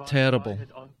 it's terrible.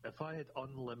 If I had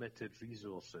unlimited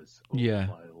resources, yeah.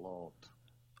 My lord.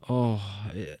 Oh,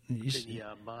 Can you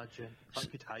imagine? If I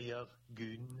could hire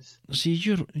goons. See,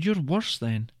 you're worse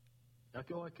then. I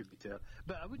could be terrible.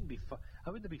 But I wouldn't be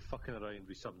fucking around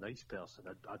with some nice person.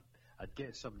 I'd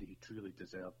get somebody who truly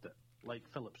deserved it. Like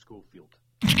Philip Schofield.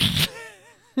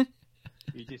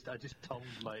 I just turned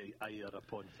my ire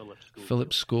upon Philip Schofield.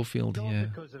 Philip Schofield, Not yeah.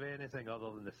 because of anything other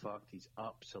than the fact he's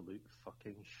absolute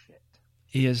fucking shit.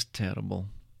 He is terrible.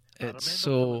 It's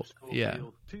so, yeah.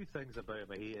 Two things about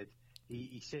him I hated.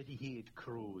 He said he hated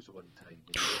crows one time.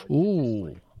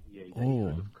 Oh. Yeah, he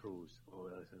hated crows.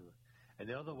 And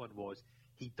the other one was,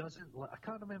 he doesn't like, I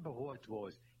can't remember what it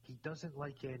was, he doesn't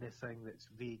like anything that's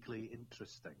vaguely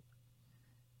interesting.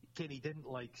 He didn't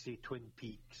like, say, Twin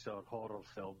Peaks or horror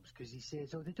films because he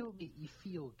says, they don't make you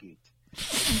feel good.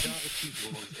 His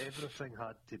attitude was everything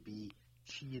had to be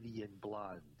cheery and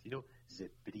bland. You know,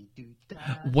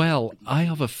 zippity-doo-dah. Well, I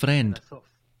have a friend,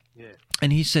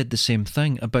 and he said the same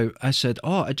thing about, I said,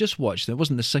 I just watched it. It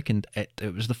wasn't the second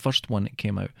it was the first one that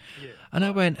came out. Yeah. And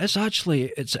I went, it's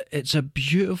a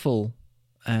beautiful...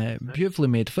 beautifully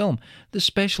made film. The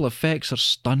special effects are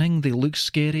stunning. They look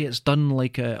scary. It's done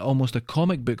like almost a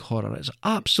comic book horror. It's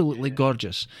absolutely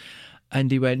gorgeous. And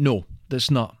he went, no,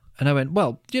 that's not. And I went,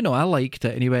 well, I liked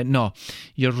it. And he went, no,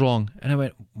 you're wrong. And I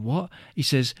went, what? He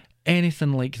says,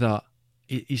 anything like that,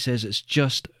 he says, it's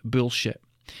just bullshit.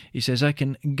 He says, I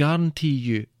can guarantee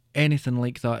you anything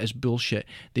like that is bullshit.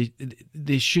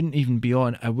 They shouldn't even be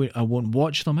on. I won't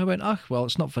watch them. I went, well,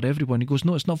 it's not for everyone. He goes,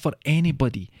 no, it's not for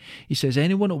anybody. He says,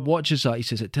 anyone that watches that, he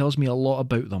says, it tells me a lot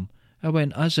about them. I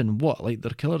went, as in what? Like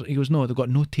they're killers? He goes, no, they've got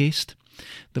no taste.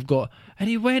 They've got... And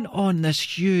he went on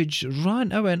this huge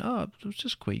rant. I went, it was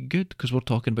just quite good because we're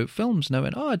talking about films. And I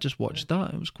went, I just watched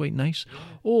that. It was quite nice.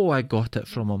 I got it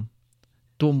from him.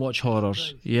 Don't watch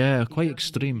horrors. Yeah, quite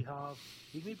extreme.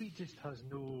 He maybe just has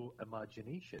no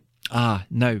imagination.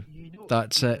 Now,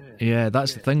 that's it. Yeah,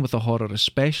 that's the thing with the horror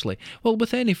especially. Well,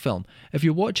 with any film. If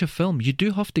you watch a film, you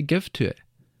do have to give to it.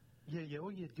 Yeah,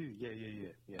 you do.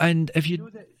 Yeah. And if you...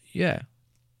 Yeah.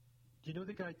 Do you know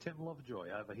the guy Tim Lovejoy?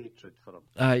 I have a hatred for him.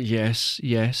 Yes,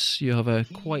 you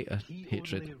have quite a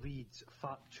hatred. He only reads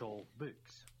factual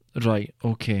books. Right,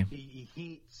 okay. He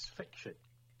hates fiction.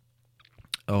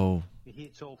 Oh. He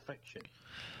hates all fiction.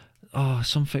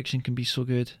 Some fiction can be so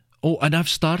good. And I've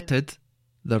started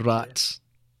The Rats.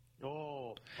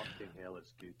 Oh, fucking hell,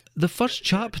 it's good. The first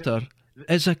chapter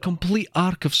is a complete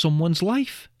arc of someone's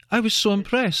life. I was so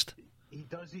impressed. He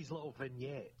does these little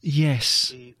vignettes.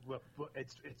 Yes.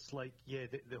 It's like,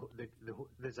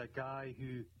 there's a guy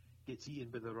who gets eaten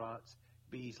by the rats.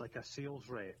 but he's like a sales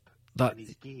rep. That, and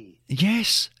he's gay.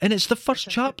 yes, and it's the first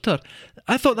chapter.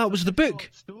 I thought that was the book.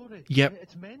 Story. Yep.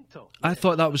 It's mental. I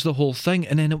thought that was the whole thing,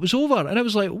 and then it was over, and I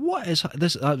was like, "What is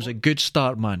this?" That was a good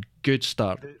start, man. Good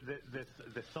start.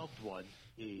 The third one,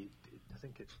 I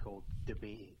think it's called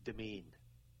Domain.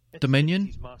 Dominion?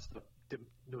 He's master.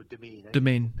 Domain.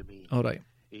 Domain. Domain. All right.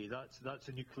 That's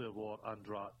a nuclear war and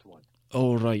rat one.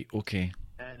 Oh, right. Okay.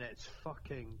 And it's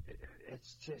fucking.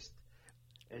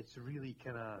 It's really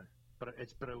kind of. But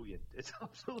it's brilliant. It's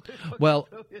absolutely Well,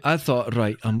 brilliant. I thought,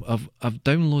 right, I've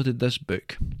downloaded this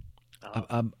book.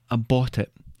 I bought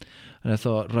it, and I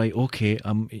thought, right, okay,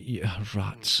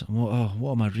 rats.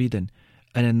 What am I reading?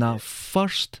 And in that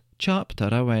first chapter,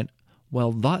 I went,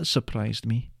 well, that surprised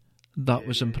me. That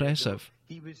was impressive.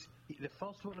 The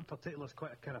first one in particular is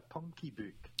quite a kind of punky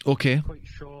book. Okay. It's quite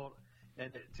short,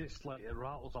 and it just like it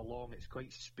rattles along. It's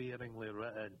quite sparingly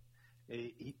written.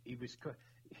 He was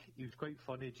quite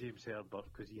funny, James Herbert,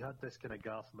 because he had this kind of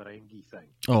Garth Marenghi thing.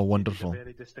 Oh, wonderful. He had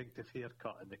a very distinctive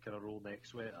haircut and the kind of roll neck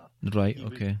sweater. Right,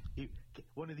 okay.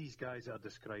 One of these guys that are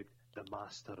described the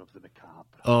master of the macabre.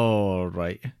 Oh,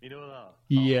 right. You know that?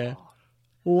 Yeah.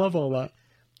 Oh. Love all that.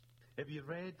 Have you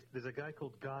read, there's a guy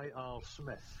called Guy R.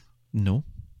 Smith. No,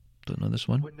 don't know this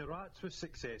one. When the Rats was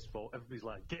successful, everybody's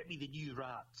like, get me the new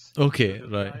Rats. Okay, so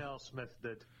right. Guy R. Smith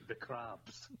did the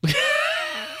Crabs.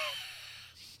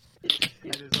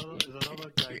 And there's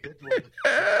another guy did one.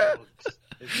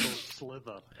 It's called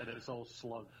Slither, and it's all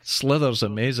slugs. Slither's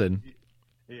amazing.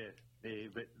 Yeah,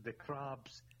 but the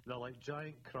crabs, they're like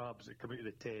giant crabs that come out of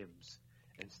the Thames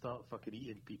and start fucking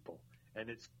eating people, and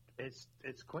it's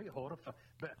quite horrifying.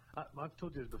 But I've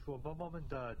told you this before. My mum and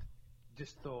dad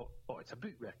just thought, oh, it's a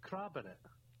book with a crab in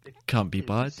it. Can't be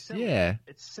bad. Silly. Yeah.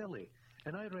 It's silly,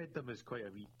 and I read them as quite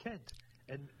a wee kid,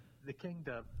 and the kind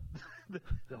of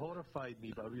they horrified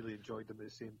me, but I really enjoyed them at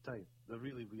the same time. They're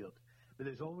really weird, but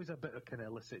there's always a bit of kind of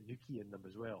illicit nookie in them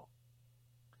as well.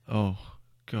 Oh,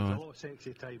 There's God. a lot of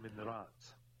sexy time in the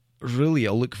Rats. Really,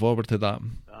 I'll look forward to that.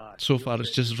 So far,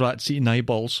 it's just rats eating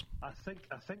eyeballs. I think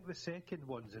the second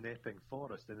one's in Epping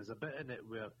Forest, and there's a bit in it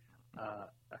where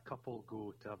a couple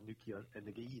go to have nookie and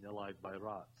they get eaten alive by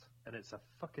rats, and it's a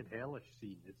fucking hellish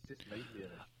scene. It's just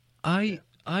nightmarish.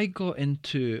 I got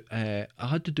into I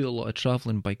had to do a lot of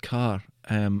travelling by car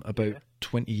about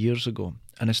 20 years ago,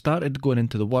 and I started going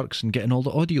into the works and getting all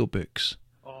the audiobooks.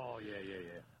 Oh yeah.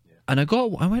 And I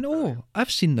went, oh,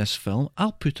 I've seen this film.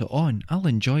 I'll put it on. I'll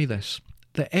enjoy this.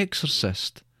 The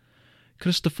Exorcist.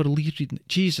 Christopher Lee reading.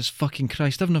 Jesus fucking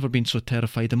Christ! I've never been so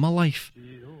terrified in my life.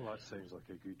 Oh, that sounds like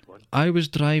a good one. I was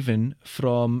driving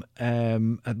from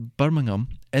Birmingham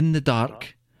in the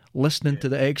dark, listening to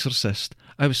The Exorcist.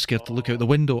 I was scared to look out the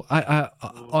window. I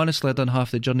honestly, I done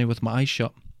half the journey with my eyes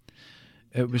shut.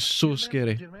 It was so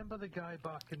scary. Do you remember the guy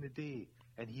back in the day?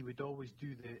 And he would always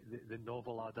do the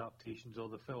novel adaptations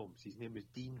of the films. His name was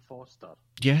Dean Foster.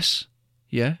 Yes.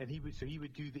 Yeah. And he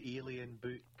would do the Alien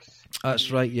books. That's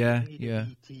right. Yeah.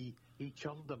 He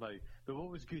churned them out. But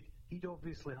what was good, he'd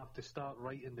obviously have to start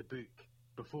writing the book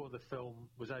before the film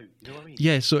was out. You know what I mean?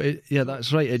 Yeah. So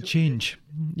that's right. It'd change.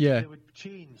 Yeah. It would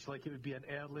change. Like it would be an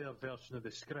earlier version of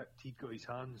the script he'd got his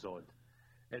hands on,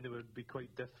 and it would be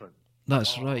quite different.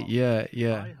 That's right. Yeah.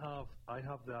 I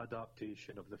have the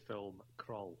adaptation of the film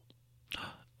Krull.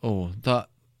 Oh, that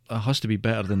has to be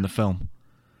better than the film.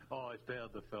 Oh, it's better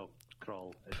than the film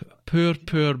Krull.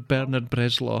 Poor Bernard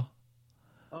Bresslaw.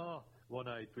 Oh,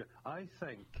 one-eyed. I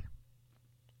think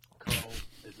Krull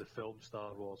is the film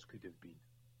Star Wars could have been.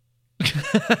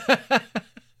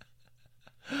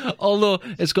 Although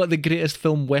it's got the greatest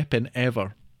film weapon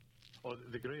ever. Oh,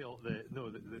 the Grail, the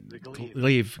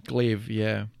glaive. Glaive,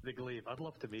 yeah. The glaive. I'd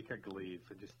love to make a glaive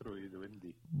and just throw it in the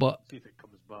windy. But see if it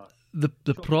comes back.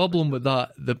 The problem with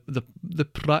that, the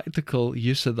practical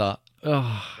use of that,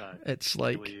 it's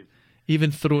like glaive.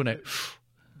 Even throwing it.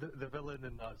 The villain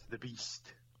in that's the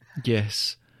Beast.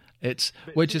 Yes,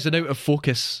 which is an out of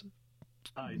focus.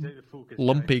 He's out of focus.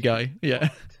 Lumpy guy. Yeah.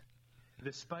 But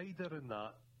the spider in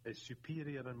that is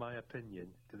superior, in my opinion,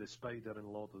 to the spider in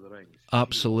Lord of the Rings.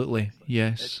 Absolutely,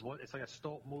 yes. It's like a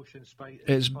stop motion spider.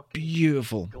 It's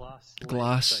beautiful.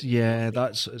 Glass. Yeah,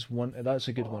 that's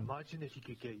a good one. Imagine if you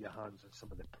could get your hands on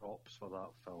some of the props for that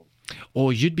film.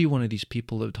 Oh, you'd be one of these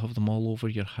people that would have them all over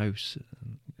your house,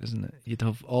 isn't it? You'd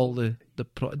have all the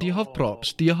props. Do you have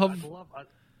props? Do you have?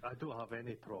 I don't have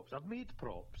any props. I've made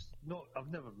props.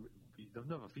 They've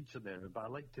never featured them, but I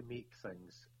like to make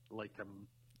things like I'm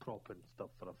propping stuff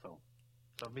for a film.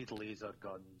 So I've made laser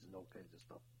guns and all kinds of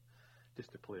stuff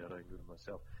just to play around with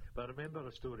myself. But I remember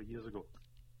a story years ago,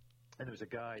 and there was a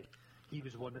guy. He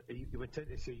went in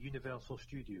to see Universal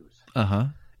Studios,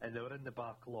 and they were in the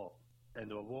back lot, and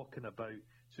they were walking about.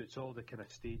 So it's all the kind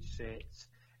of stage sets,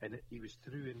 and he was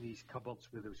through in these cupboards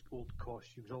with those old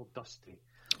costumes, all dusty.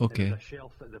 Okay. And there's a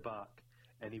shelf at the back,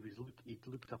 and he'd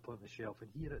looked up on the shelf, and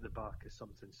here at the back is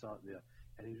something sat there,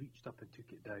 and he reached up and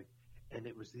took it down, and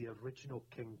it was the original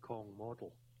King Kong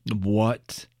model.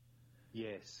 What?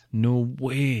 Yes. No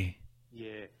way.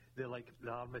 Yeah, they're like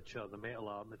the armature, the metal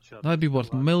armature. That'd be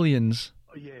worth millions.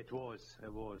 Oh, yeah, it was.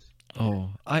 Oh,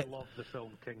 I love the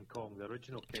film King Kong, the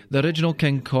original King Kong. The original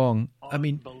King Kong. I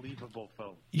mean, unbelievable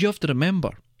film. You have to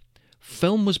remember,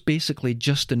 film was basically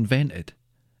just invented,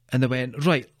 and they went,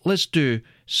 right, let's do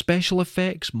special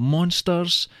effects,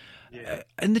 monsters,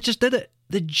 and they just did it.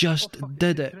 They just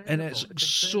did it, and it's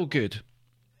so good.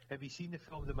 Have you seen the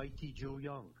film The Mighty Joe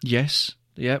Young? Yes.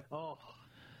 Yep. Oh,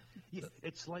 yeah,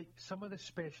 it's like some of the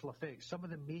special effects, some of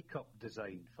the makeup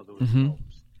design for those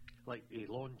films, like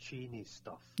Lon Chaney's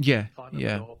stuff. Yeah. Phantom of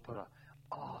the Opera.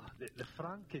 Oh, the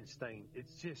Frankenstein.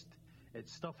 It's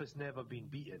stuff that's never been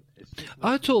beaten.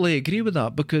 I totally agree with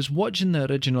that, because watching the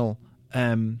original,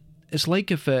 it's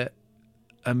like if a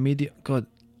media. God,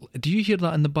 do you hear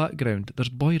that in the background? There's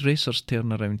boy racers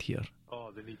tearing around here.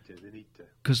 Oh, they need to.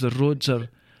 Because the roads are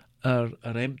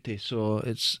empty, so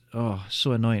it's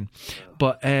so annoying.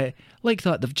 But like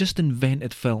that, they've just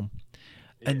invented film,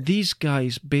 and these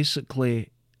guys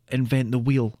basically invent the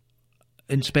wheel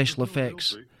in special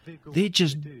effects. They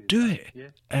just do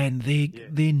it, and they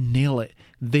nail it.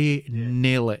 They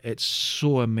nail it. It's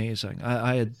so amazing.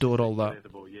 I adore all that.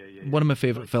 One of my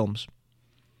favourite films.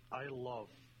 I love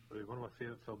one of my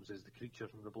favourite films is The Creature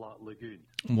from the Black Lagoon.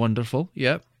 Wonderful.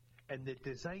 Yep. And the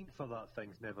design for that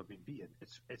thing's never been beaten.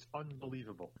 It's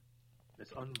unbelievable.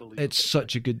 It's unbelievable. It's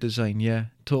such a good design. Yeah,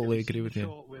 totally agree with you.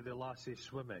 Shot where the lassie's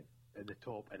swimming in the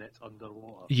top and it's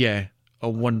underwater. Yeah. A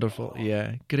wonderful,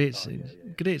 great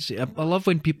scene. Great scene. I love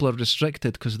when people are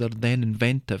restricted because they're then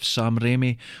inventive. Sam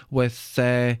Raimi with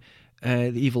The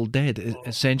Evil Dead,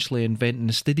 essentially inventing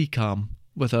a Steadicam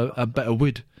with a bit of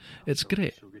wood. It's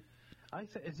great. So good. I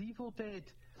think is Evil Dead.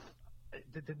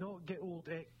 Did they not get old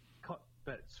cut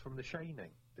bits from The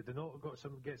Shining? Did they not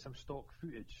get some stock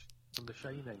footage from The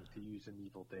Shining to use in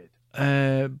Evil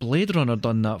Dead? Blade Runner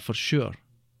done that for sure.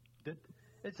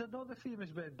 Is there not the famous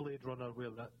bit in Blade Runner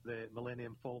where the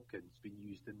Millennium Falcon's been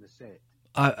used in the set?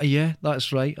 Yeah,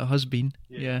 that's right. It has been.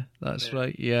 Yeah, that's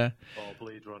right. Yeah. Oh,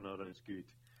 Blade Runner is good.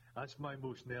 That's my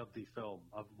most nerdy film.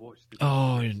 I've watched the.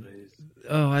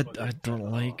 I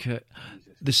don't like it.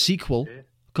 The sequel, a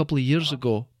couple of years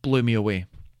ago, blew me away.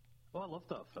 Oh, I love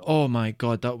that film. Oh my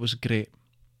God, that was great.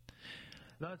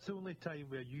 That's the only time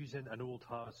we're using an old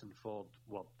Harrison Ford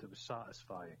word that was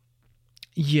satisfying.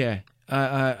 Yeah,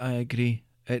 I agree.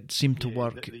 It seemed to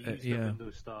work. They used them in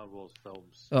those Star Wars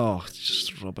films. Oh, it's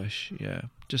just rubbish. Yeah,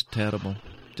 just terrible.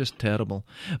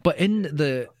 But in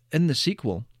the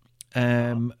sequel,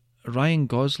 Ryan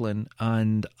Gosling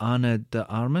and Ana de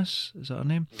Armas, is that her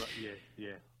name?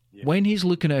 Yeah. When he's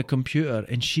looking at a computer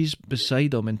and she's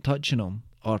beside him and touching him,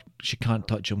 or she can't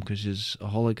touch him because she's a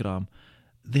hologram,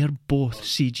 they're both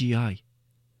CGI.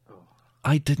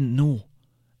 I didn't know.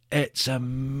 It's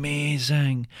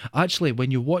amazing. Actually, when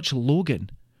you watch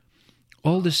Logan,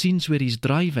 all the scenes where he's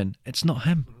driving, it's not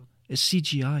him. It's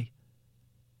CGI.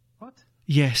 What?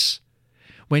 Yes.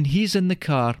 When he's in the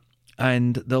car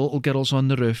and the little girl's on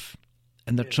the roof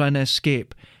and they're trying to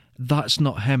escape, that's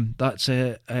not him. That's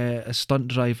a stunt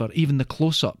driver. Even the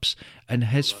close-ups and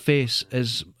his face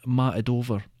is matted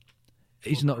over.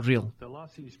 He's not real. The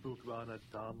lassie you spoke about, Ana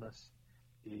de Armas,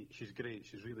 she's great.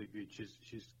 She's really good.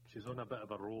 She's on a bit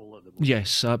of a roll at the moment.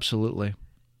 Yes, absolutely.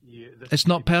 Yeah, it's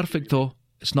not perfect, though.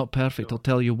 It's not perfect. No. I'll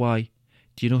tell you why.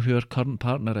 Do you know who her current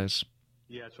partner is?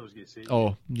 Yeah, that's what I was going to say.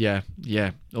 Oh, yeah.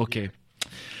 Okay.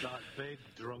 That big,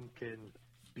 drunken,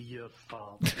 beer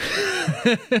farm.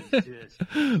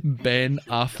 Ben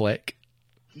Affleck.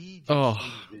 He just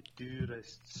seems the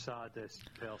durest,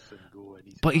 saddest person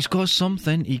going. But he's got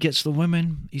something. He gets the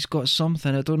women. He's got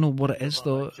something. I don't know what it is,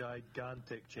 though.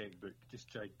 Gigantic checkbook. Just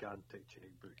gigantic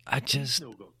checkbook. He's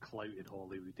not got clout in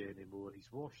Hollywood anymore. He's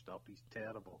washed up. He's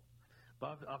terrible.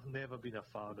 But I've never been a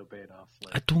fan of Ben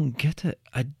Affleck. I don't get it.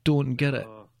 I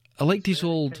liked his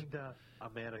old... Kinda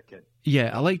American.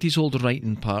 Yeah, I liked his old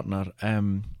writing partner,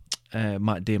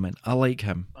 Matt Damon. I like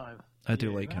him. I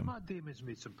do like him. Matt Damon's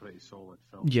made some pretty solid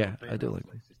films. Yeah, I do like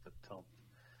him. Just a ton.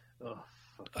 Oh,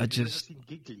 fuck. Have you ever seen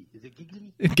Giggly? Is it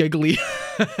Giggly? Giggly.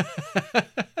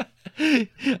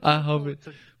 I haven't.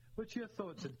 What's your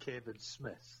thoughts on Kevin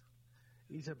Smith?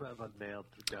 He's a bit of a nerd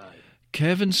guy.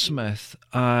 Kevin Smith,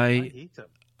 I hate him.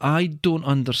 I don't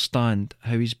understand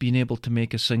how he's been able to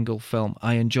make a single film.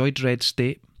 I enjoyed Red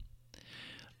State.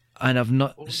 and I've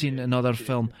not seen another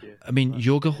film. Okay. I mean,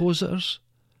 Yoga Hosers.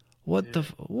 What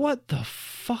the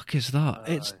fuck is that?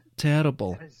 It's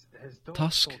terrible. His dog's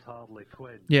Tusk. called Harley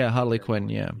Quinn. Yeah, Harley Quinn.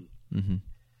 Yeah. Mm-hmm.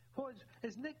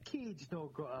 Has Nick Cage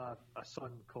not got a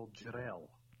son called Jarrell?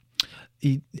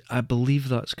 I believe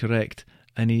that's correct.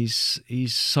 And his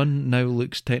son now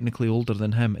looks technically older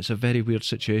than him. It's a very weird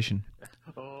situation.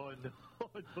 Oh no!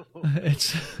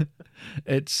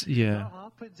 It's yeah. That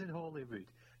happens in Hollywood.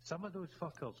 Some of those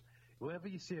fuckers. Whatever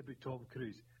you say about Tom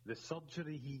Cruise, the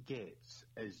surgery he gets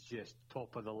is just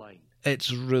top of the line.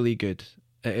 It's really good.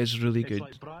 It is really good. It's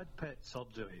like Brad Pitt's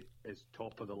surgery is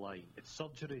top of the line. It's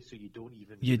surgery, so you don't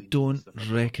even. You really don't notice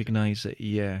that recognise it.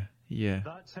 Yeah.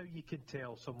 That's how you can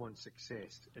tell someone's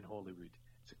success in Hollywood.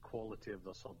 It's the quality of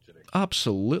their surgery.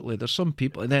 Absolutely. There's some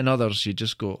people, and then others you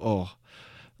just go, oh,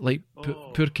 like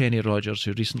poor Kenny Rogers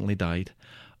who recently died.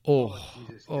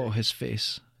 His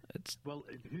face. Well,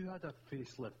 who had a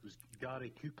facelift was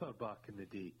Gary Cooper back in the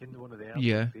day, in one of the early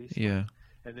facelifts. Yeah.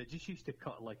 And it just used to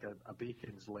cut like a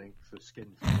bacon's length of skin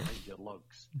from behind your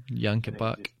lugs. Yank it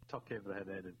back. Just tuck everything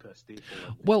in and put a staple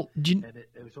in. Well, and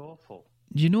it was awful.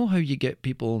 You know how you get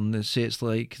people and they say it's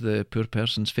like the poor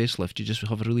person's facelift, you just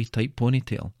have a really tight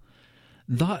ponytail?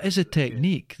 That is a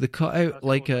technique. They cut out That's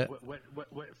like a...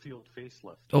 Whitfield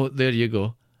facelift. Oh, there you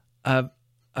go. A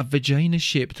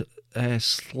vagina-shaped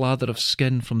slather of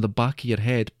skin from the back of your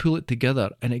head, pull it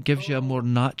together, and it gives you a more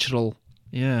natural...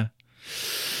 Yeah.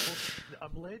 Well,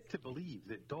 I'm led to believe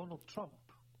that Donald Trump,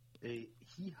 he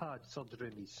had surgery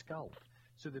in his scalp,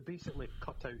 so they basically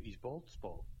cut out his bald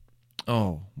spot.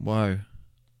 Oh, wow.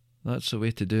 That's the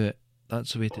way to do it.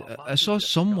 That's the way to... I saw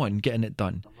someone getting it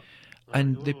done,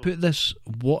 and they put this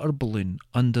water balloon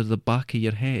under the back of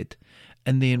your head,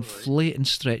 and they inflate and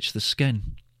stretch the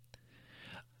skin.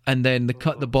 And then they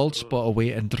cut the bald spot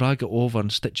away and drag it over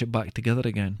and stitch it back together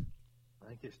again. I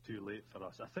think it's too late for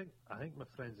us. I think my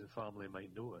friends and family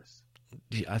might know us.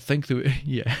 I think they...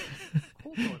 Yeah.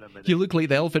 Hold on a minute. You look like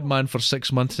the Elephant Man for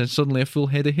 6 months and suddenly a full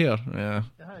head of hair. Yeah.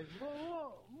 Hi,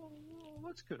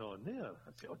 what's going on there?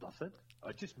 I say, nothing.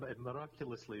 I just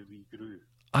miraculously regrew.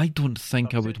 I don't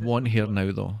think I would want hair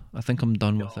now, though. I think I'm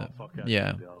done with it.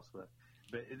 Yeah.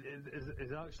 But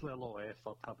it's actually a lot of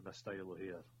effort having a style of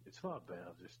hair. It's far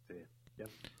better just yeah.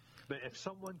 But if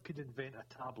someone could invent a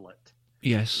tablet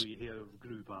yes. so your hair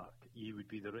grew back, you would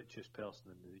be the richest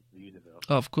person in the universe.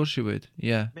 Oh, of course you would,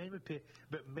 yeah. Men would pay,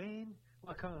 but men,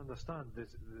 I can't understand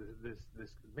this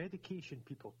medication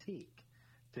people take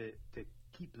to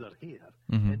keep their hair,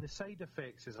 and the side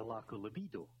effects is a lack of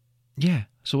libido. Yeah,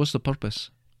 so what's the purpose?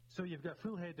 So you've got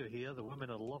full head of hair, the women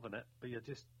are loving it, but you're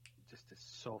just as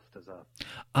soft as a...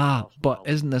 but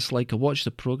isn't this like... I watched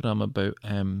a programme about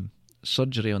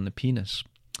surgery on the penis,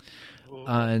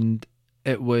 and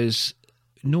it was...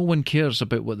 No one cares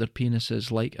about what their penis is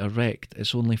like erect,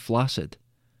 it's only flaccid.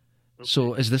 Okay.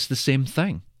 So is this the same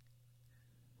thing?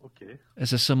 Okay.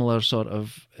 It's a similar sort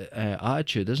of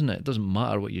attitude, isn't it? It doesn't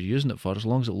matter what you're using it for, as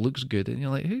long as it looks good, and you're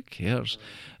like, who cares?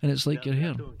 And it's like your hair.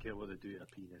 I don't care what they do to a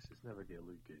penis, it's never going to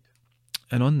look good.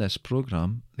 And on this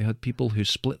programme, they had people who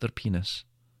split their penis.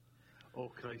 Oh,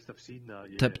 Christ, I've seen that,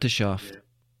 yeah. Tip to shaft.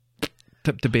 Yeah.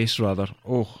 Tip to base, rather.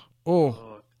 Oh.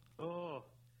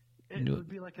 It would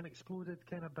be like an exploded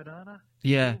kind of banana.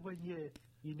 Yeah.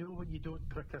 You know when you don't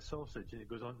prick a sausage and it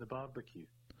goes on the barbecue?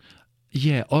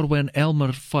 Yeah, or when Elmer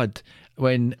Fudd,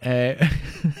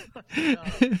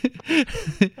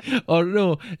 or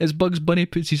no, as Bugs Bunny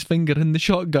puts his finger in the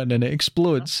shotgun and it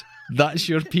explodes. That's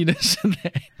your penis.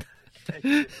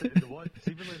 It's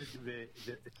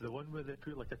the one where they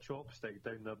put like a chopstick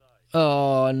down the...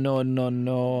 Oh, no.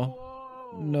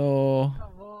 Whoa, no.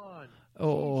 Come on.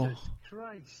 Oh. Jesus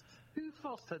Christ. Who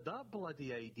first had that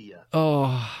bloody idea?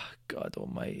 Oh, God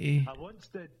almighty. I once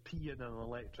did pee in an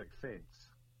electric fence.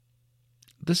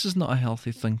 This is not a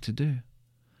healthy thing to do.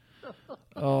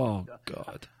 Oh,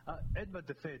 God. In my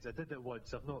defence, I did it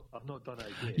once. I've not done it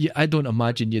again. Yeah, I don't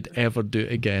imagine you'd ever do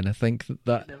it again. I think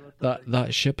that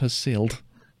ship has sailed.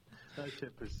 That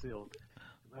ship has sailed.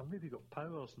 I've maybe got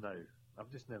powers now. I've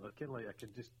just never... Kind of like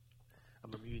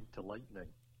I'm immune to lightning.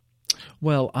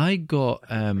 Well, I got...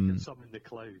 I can summon the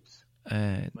clouds.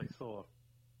 Like Thor.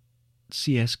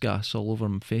 CS gas all over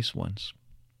my face once.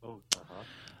 Oh,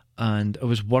 And I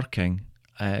was working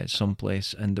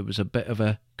someplace, and there was a bit of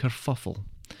a kerfuffle,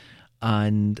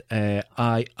 and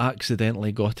I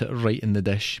accidentally got it right in the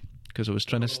dish because I was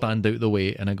trying to stand out the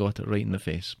way, and I got it right in the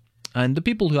face. And the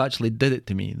people who actually did it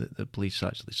to me, the police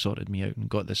actually sorted me out and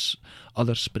got this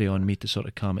other spray on me to sort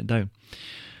of calm it down.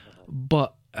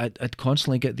 But I'd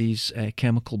constantly get these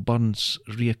chemical burns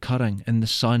reoccurring in the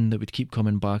sun that would keep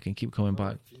coming back and keep coming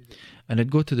back. And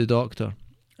I'd go to the doctor,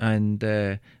 and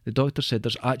the doctor said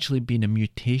there's actually been a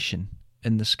mutation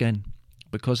in the skin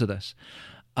because of this.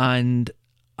 And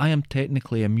I am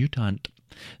technically a mutant.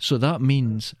 So that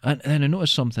means, and I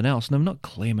noticed something else, and I'm not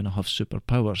claiming I have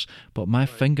superpowers, but my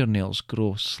fingernails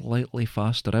grow slightly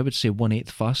faster. I would say 1/8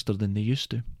 faster than they used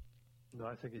to. No,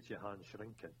 I think it's your hand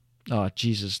shrinking. Oh,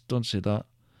 Jesus, don't say that.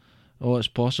 Oh, it's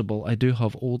possible. I do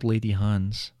have old lady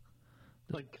hands.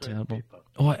 Like terrible. paper.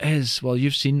 Oh, it is. Well,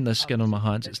 you've seen the skin on my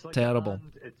hands. It's like terrible.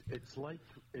 It's like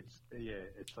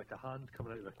a hand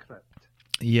coming out of a crypt.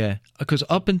 Yeah, because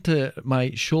up into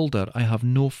my shoulder, I have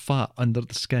no fat under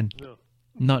the skin. No.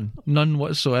 None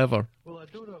whatsoever. Well, I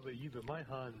don't know about you, but my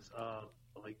hands are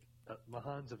like my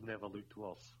hands have never looked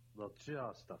worse. They're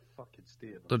just a fucking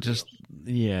state. They're just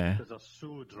because they're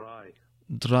so dry,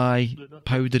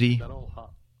 powdery. They're all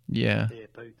hot. Yeah. Yeah,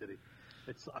 powdery.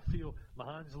 I feel my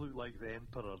hands look like the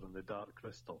Emperor in the Dark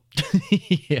Crystal.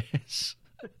 Yes.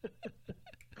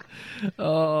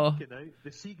 Oh.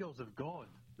 The seagulls have gone.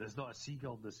 There's not a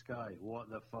seagull in the sky. What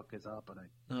the fuck is happening?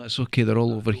 No, it's okay. They're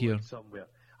all over here. Somewhere.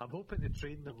 I'm hoping to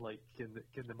train them like in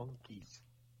the monkeys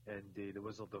and the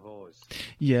Wizard of Oz.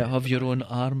 Yeah, have your own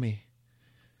army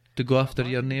to go after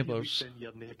your neighbours. In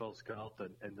your neighbour's garden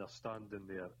and they're standing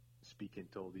there speaking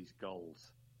to all these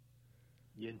gulls.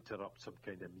 You interrupt some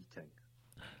kind of meeting.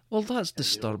 Well, that's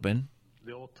disturbing.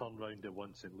 They all turn round at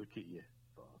once and look at you.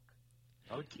 Fuck.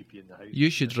 I would keep you in the house. You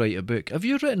should write a book. Have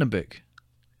you written a book?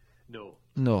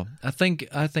 No. I think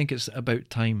it's about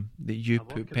time that you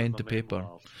put pen to paper.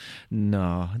 Memoirs.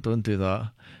 No, don't do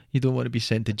that. You don't want to be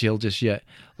sent to jail just yet.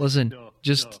 Listen,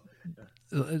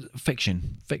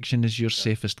 fiction. Fiction is your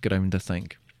safest ground, I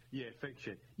think. Yeah,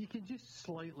 fiction. You can just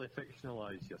slightly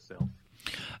fictionalise yourself.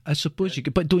 I suppose you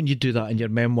could, but don't you do that in your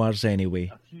memoirs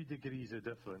anyway? A few degrees of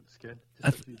difference, Ken.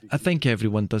 I think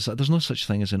everyone does that. There's no such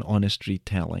thing as an honest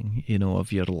retelling,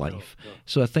 of your life. No.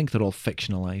 So I think they're all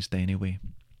fictionalised anyway.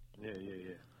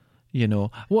 Yeah.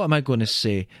 What am I going to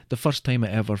say? The first time I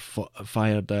ever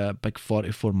fired a big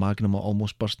 44 Magnum, I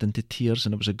almost burst into tears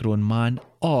and it was a grown man.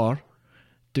 Or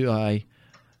do I...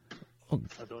 Oh,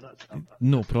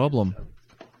 no problem.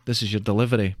 This is your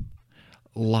delivery.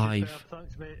 Live.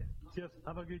 Thanks, mate. Cheers.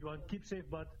 Have a good one. Keep safe,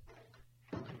 bud.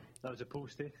 That was a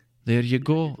postie. There you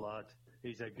go.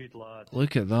 He's a good lad.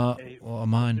 Look at that. What a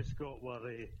man. We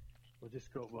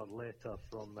just got our letter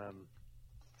from...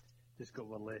 Just got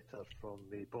one letter from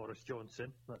the Boris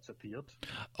Johnson that's appeared.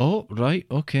 Oh, right,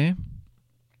 okay.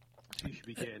 So you should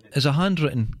be getting it. Is it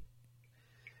handwritten?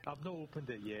 I've not opened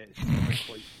it yet. It's in a big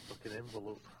white fucking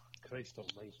envelope. Christ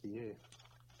almighty,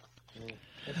 yeah.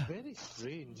 It's very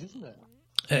strange, isn't it?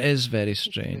 It is very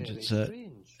strange.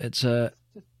 It's a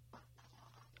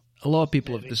lot of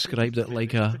people have described it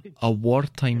like a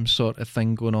wartime sort of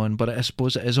thing going on, but I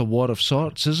suppose it is a war of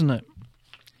sorts, isn't it?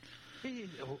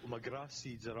 My grass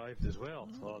seeds arrived as well.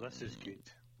 Oh, this is good.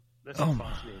 This is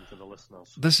fascinating for the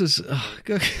listeners. This is...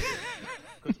 Because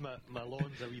my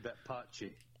lawn's a wee bit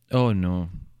patchy. Oh, no.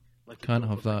 Like Can't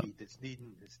have that. It's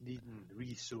needing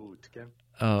re-sowed, Kim.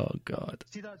 Oh, God.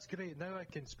 See, that's great. Now I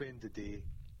can spend the day...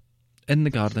 In the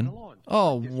garden. The lawn.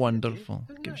 Oh, wonderful.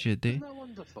 Gives you a day. Isn't that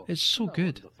wonderful? It's so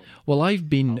good. Wonderful? Well, I've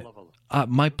been...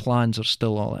 my plans are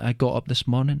still all... I got up this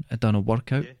morning. I done a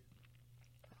workout. Yeah.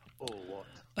 Oh, what?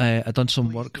 I done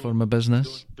some work for my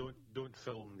business. Don't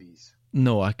film these.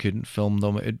 No, I couldn't film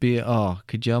them. It would be,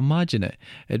 could you imagine it?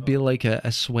 It'd be like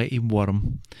a sweaty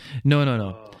worm. No.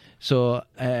 Oh. So,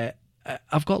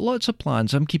 I've got lots of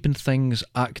plans. I'm keeping things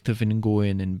active and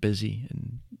going and busy.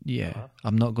 And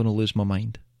I'm not going to lose my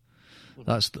mind.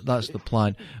 That's the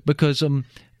plan. Because I'm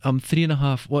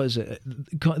 3.5, what is it?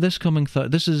 This coming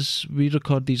we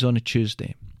record these on a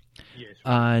Tuesday. Yes.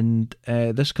 And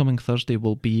this coming Thursday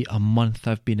will be a month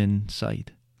I've been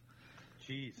inside.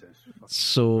 Jesus.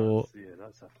 So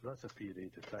that's a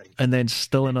period of time. And then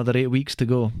still another 8 weeks to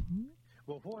go.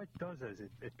 Well, what it does is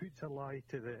it puts a lie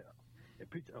to the.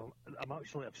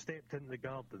 I've stepped into the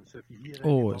garden, so if you hear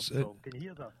any song, can you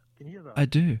hear that? Can you hear that? I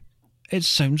do. It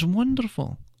sounds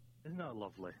wonderful. Isn't that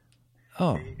lovely?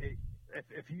 Oh.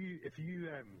 If you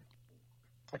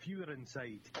were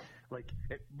inside,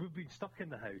 we've been stuck in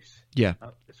the house. Yeah.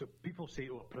 So people say,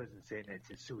 "Oh, prison sentence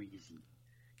is so easy."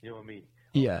 You know what I mean?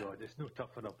 Yeah. Oh God, it's no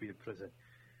tough enough being in prison.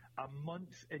 A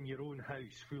month in your own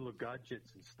house full of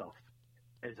gadgets and stuff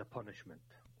is a punishment.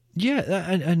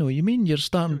 Yeah, I know. You mean you're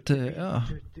starting to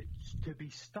be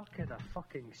stuck in a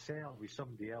fucking cell with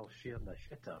somebody else sharing a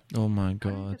shitter. Oh my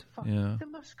God! Yeah. They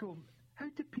must go. How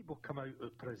do people come out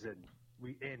of prison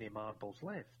with any marbles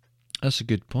left? That's a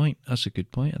good point. I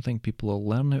think people will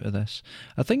learn out of this.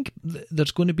 I think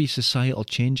there's going to be societal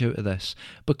change out of this,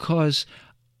 because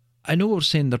I know we're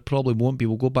saying there probably won't be.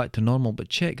 We'll go back to normal, but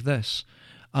check this.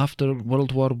 After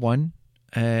World War One,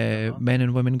 men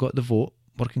and women got the vote.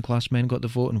 Working class men got the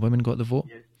vote and women got the vote.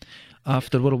 Yes.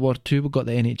 After World War Two, we got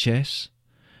the NHS.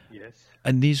 Yes.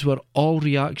 And these were all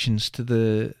reactions to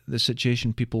the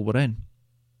situation people were in.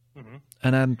 Mm-hmm.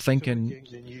 And I'm thinking,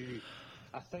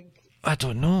 I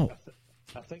don't know.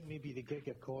 I think maybe the gig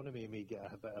economy may get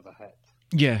a bit of a hit.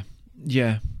 Yeah.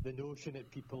 The notion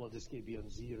that people are just going to be on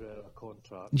zero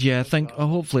contract. Yeah, I think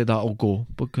hopefully that'll go,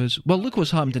 because, well, look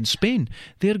what's happened in Spain.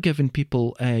 They're giving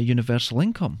people universal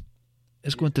income.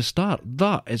 It's going to start.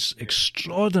 That is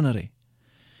extraordinary.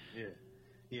 Yeah.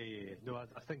 No,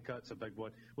 I think that's a big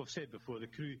one. We've said before, the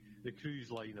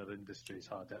cruise liner industry's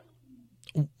had it.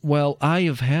 Well, I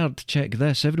have heard, check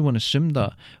this, everyone assumed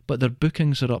that, but their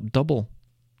bookings are up double.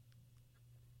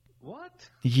 What?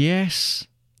 Yes,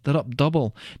 they're up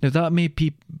double. Now, that may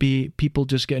be people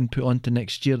just getting put on to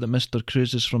next year that missed their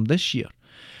cruises from this year.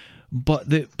 But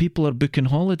the people are booking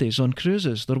holidays on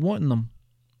cruises. They're wanting them.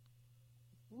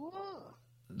 What?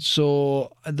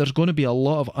 So there's going to be a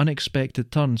lot of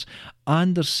unexpected turns.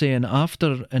 And they're saying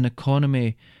after an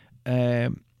economy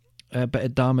a bit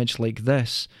of damage like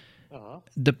this,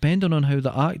 depending on how they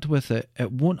act with it,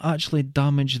 it won't actually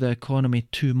damage the economy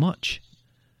too much.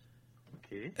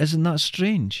 Okay. Isn't that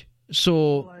strange?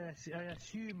 So, well, I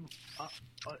assume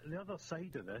the other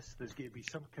side of this, there's going to be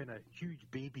some kind of huge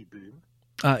baby boom.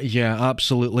 Yeah,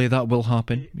 absolutely, that will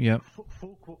happen. Yeah. Folk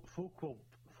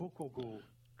will go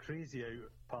crazy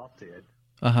out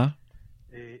partying.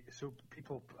 So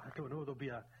people, I don't know, there'll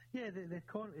be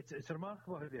it's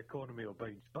remarkable how the economy will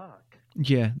bounce back.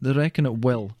 Yeah, they reckon it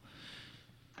will.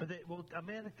 But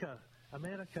America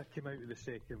came out of the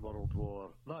Second World War.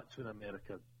 That's when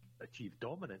America achieved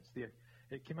dominance.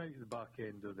 It came out at the back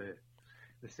end of the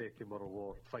Second World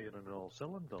War, firing on all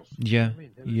cylinders. Yeah,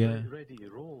 you know what I mean? Ready to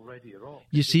roll, ready to rock.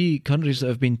 You see countries that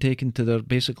have been taken to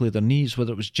their knees,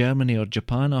 whether it was Germany or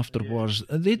Japan after wars,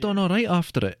 they done all right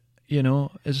after it. You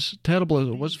know, as terrible as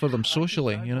it was for them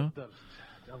socially. I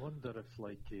wonder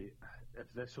if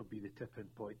this will be the tipping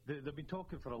point. They've been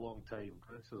talking for a long time.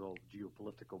 This is all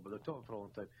geopolitical, but they're talking for a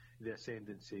long time. The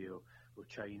ascendancy of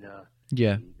China,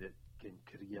 in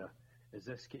Korea. Is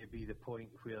this going to be the point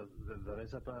where there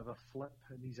is a bit of a flip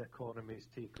and these economies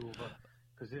take over?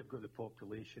 Because they've got the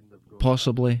population. They've got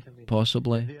possibly.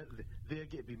 They're going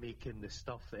to be making the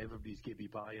stuff that everybody's going to be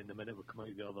buying the minute we come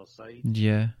out the other side.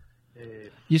 Yeah.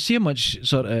 You see how much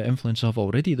sort of influence I've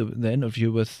already. The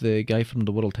interview with the guy from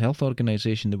the World Health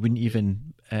Organization that wouldn't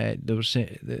even.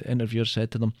 The interviewer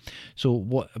said to them, "So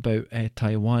what about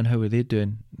Taiwan? How are they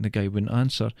doing?" The guy wouldn't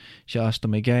answer. She asked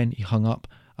him again. He hung up.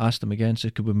 Asked him again.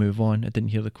 Said, "Could we move on?" I didn't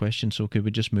hear the question, so could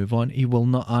we just move on? He will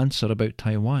not answer about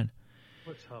Taiwan.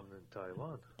 What's happening in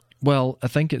Taiwan? Well, I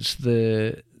think it's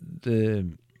the.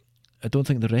 I don't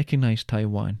think they recognise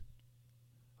Taiwan.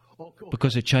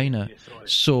 Because of China.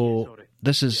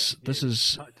 This is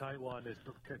Taiwan is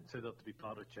considered to be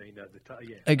part of China.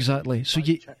 Exactly. So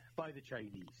by the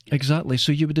Chinese. Exactly.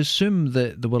 So you would assume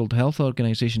that the World Health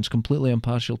Organization is completely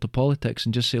impartial to politics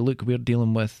and just say, look, we're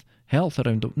dealing with health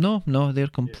around them. No, they're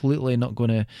completely not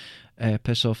going to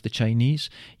piss off the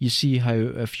Chinese. You see how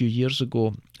a few years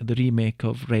ago the remake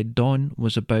of Red Dawn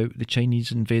was about the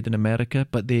Chinese invading America,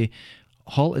 but they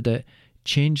halted it,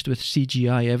 changed with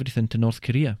CGI everything to North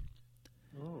Korea.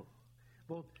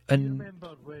 Well, do you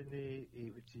remember when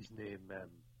what's his name?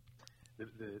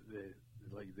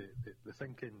 The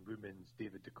thinking woman's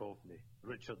David Duchovny,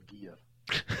 Richard Gere.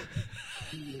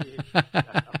 He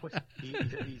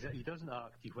doesn't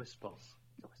act; he whispers.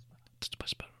 Just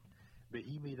whisper. But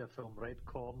he made a film, Red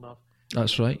Corner.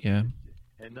 That's right, yeah.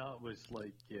 And that was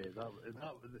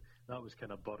that was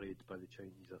kind of buried by the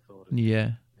Chinese authorities.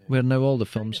 Yeah, where now all the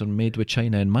films are made with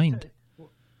China in mind.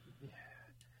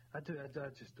 I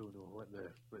just don't know what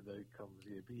the outcomes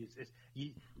will be.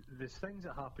 There's things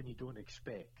that happen you don't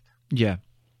expect. Yeah.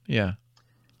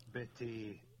 But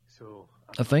so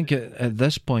I think at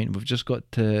this point we've just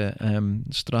got to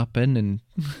strap in and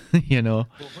Well,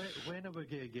 when are we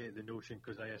going to get the notion?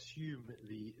 Because I assume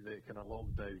the kind of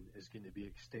lockdown is going to be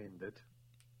extended.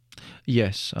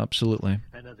 Yes, absolutely.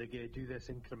 And are they going to do this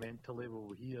incrementally?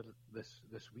 We'll hear this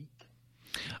week.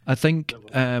 I think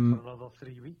for another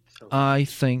 3 weeks. I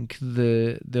think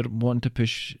they want to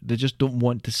push. They just don't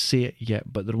want to say it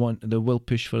yet, but they will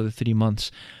push for the 3 months,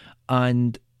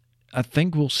 and I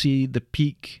think we'll see the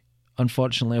peak.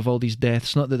 Unfortunately, of all these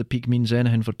deaths. Not that the peak means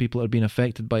anything for people that are being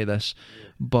affected by this,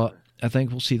 but I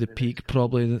think we'll see the peak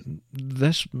probably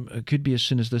this. It could be as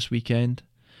soon as this weekend,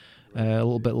 a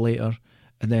little bit later,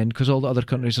 and then because all the other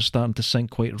countries are starting to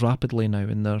sink quite rapidly now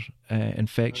in their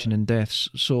infection and deaths,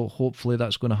 so hopefully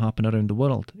that's going to happen around the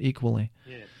world equally.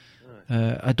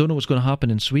 I don't know what's going to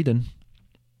happen in Sweden.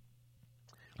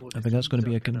 I think that's going to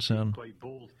be a concern. Quite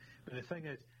bold, but the thing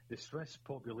is, the Swiss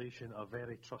population are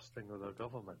very trusting of their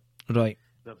government. Right.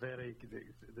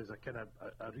 There's a kind of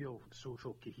a real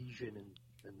social cohesion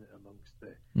in amongst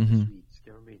the Mm-hmm. Swedes.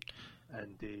 You know what I mean?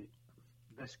 And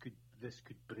this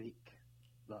could break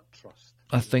that trust.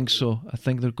 I think so. I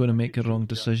think they're going to make a wrong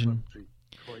decision.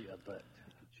 Quite a bit.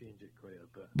 Change it quite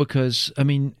a bit. Because, I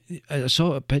mean, I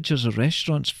saw pictures of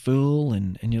restaurants full,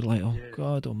 and you're like, oh,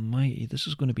 God almighty, this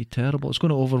is going to be terrible. It's going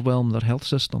to overwhelm their health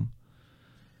system.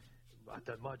 I'd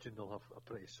imagine they'll have a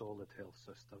pretty solid health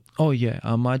system. Oh, yeah,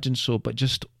 I imagine so, but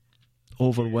just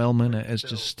overwhelming it is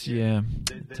just,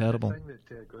 terrible. The thing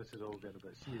that this is all getting a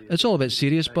bit serious. It's all a bit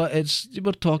serious, but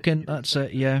we're talking, that's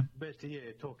it, yeah. But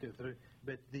talk it through.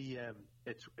 But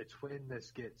it's when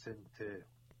this gets into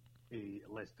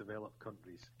less developed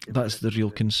countries. That's the real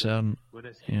concern. When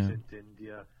this gets into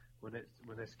India, when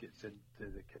this gets into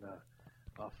the kind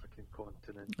of African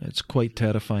continent, it's quite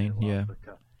terrifying.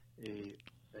 Africa,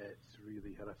 it's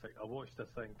really horrific. I watched a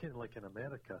thing, kind of like in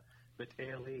America, but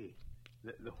LA,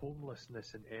 the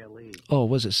homelessness in LA. Oh,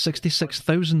 was it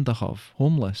 66,000 they have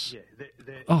homeless?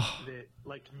 Yeah,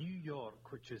 like New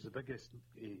York, which is the biggest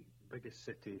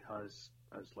city, has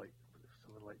like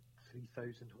something like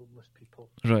 3,000 homeless people.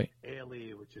 Right.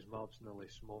 LA, which is marginally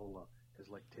smaller, is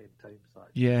like 10 times that.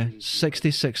 Yeah,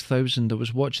 66,000. I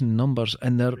was watching the numbers,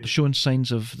 and they're showing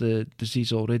signs of the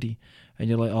disease already. And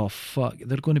you're like, oh fuck,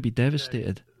 they're going to be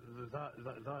devastated.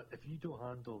 That if you don't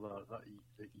handle that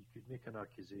you could make an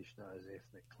accusation that as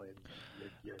ethnic cleansing.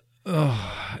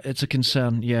 It's a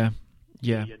concern. Yeah.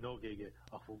 You're not going to get.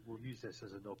 We'll use this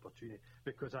as an opportunity,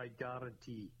 because I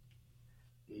guarantee.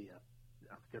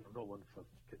 I'm not one for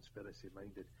conspiracy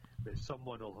minded, but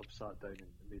someone will have sat down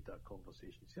and made that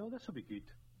conversation. Say, oh, this will be good.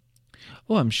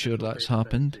 Oh, I'm sure that's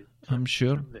happened. I'm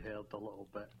sure. Trim the herd a little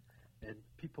bit, and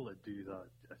people that do that,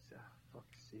 I say,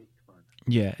 fuck's sake, man.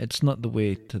 Yeah, it's not the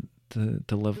way to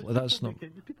live. That's not.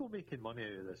 People making money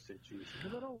out of this situation.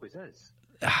 There always is.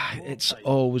 It's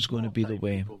always going to be the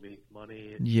way. People make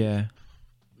money. Yeah.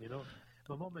 You know,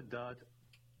 my mum and dad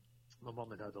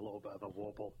had a little bit of a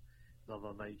wobble the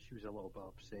other night. She was a little bit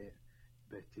upset,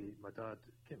 but my dad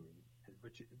came in,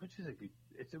 which is a good.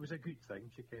 It was a good thing.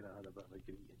 She kind of had a bit of a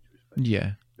greeting. She was fine.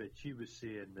 Yeah. But she was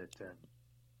saying that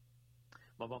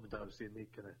my mum and dad were saying they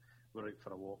kind of were out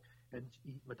for a walk, and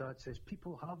my dad says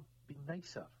people have been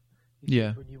nicer. He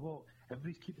says when you walk,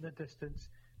 everybody's keeping a distance.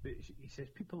 But he says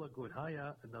people are going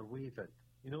higher and they're waving.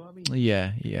 You know what I mean?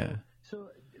 Yeah. So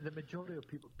the majority of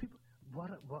people,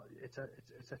 it's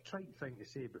a trite thing to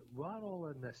say, but we're all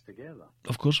in this together.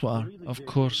 Of course we are. Really of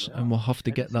course, and we'll have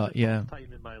to get that. Yeah.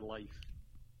 Time in my life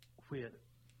where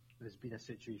there's been a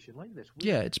situation like this.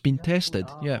 It's been tested.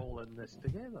 Yeah. All in this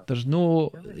together. There's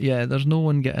no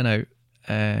one getting out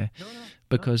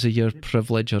because of your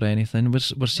privilege or anything.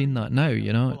 We're seeing that now.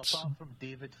 You know, it's apart from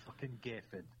David fucking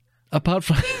Geffen. Apart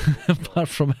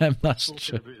from him, that's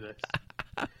true.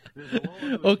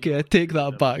 Okay, I take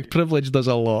that back. Privilege does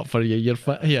a lot for you.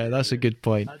 Yeah, that's a good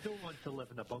point. I don't want to live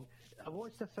in a bunker. I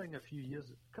watched a thing a few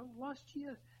years last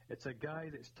year. It's a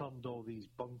guy that's turned all these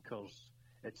bunkers.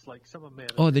 It's like some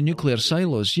American. Oh, the nuclear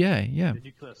silos. Yeah. The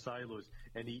nuclear silos,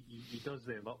 and he does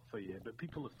them up for you. But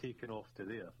people have taken off to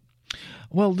there.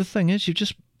 Well, the thing is, you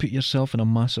just put yourself in a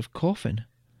massive coffin.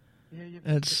 Yeah,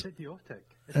 it's idiotic.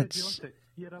 It's idiotic.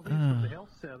 You're away from the health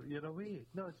service. You're away.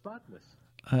 No, it's madness.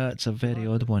 It's a very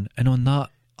odd one. And on that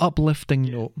uplifting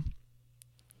note...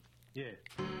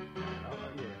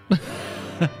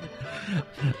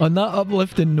 on that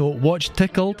uplifting note, watch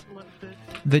Tickled,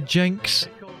 The Jinx,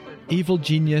 Evil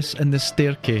Genius, and The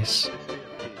Staircase.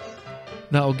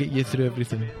 That'll get you through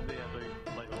everything.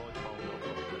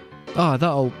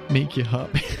 That'll make you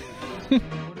happy.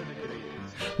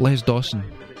 Les Dawson.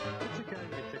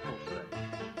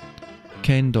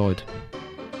 Ken Dodd.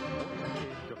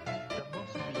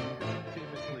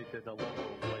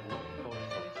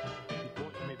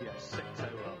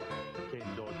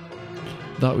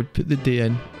 That would put the day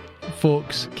in.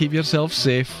 Folks, keep yourself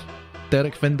safe.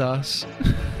 Derek Vindas.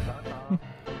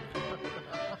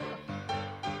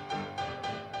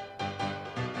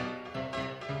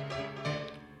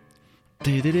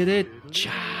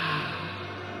 Cha.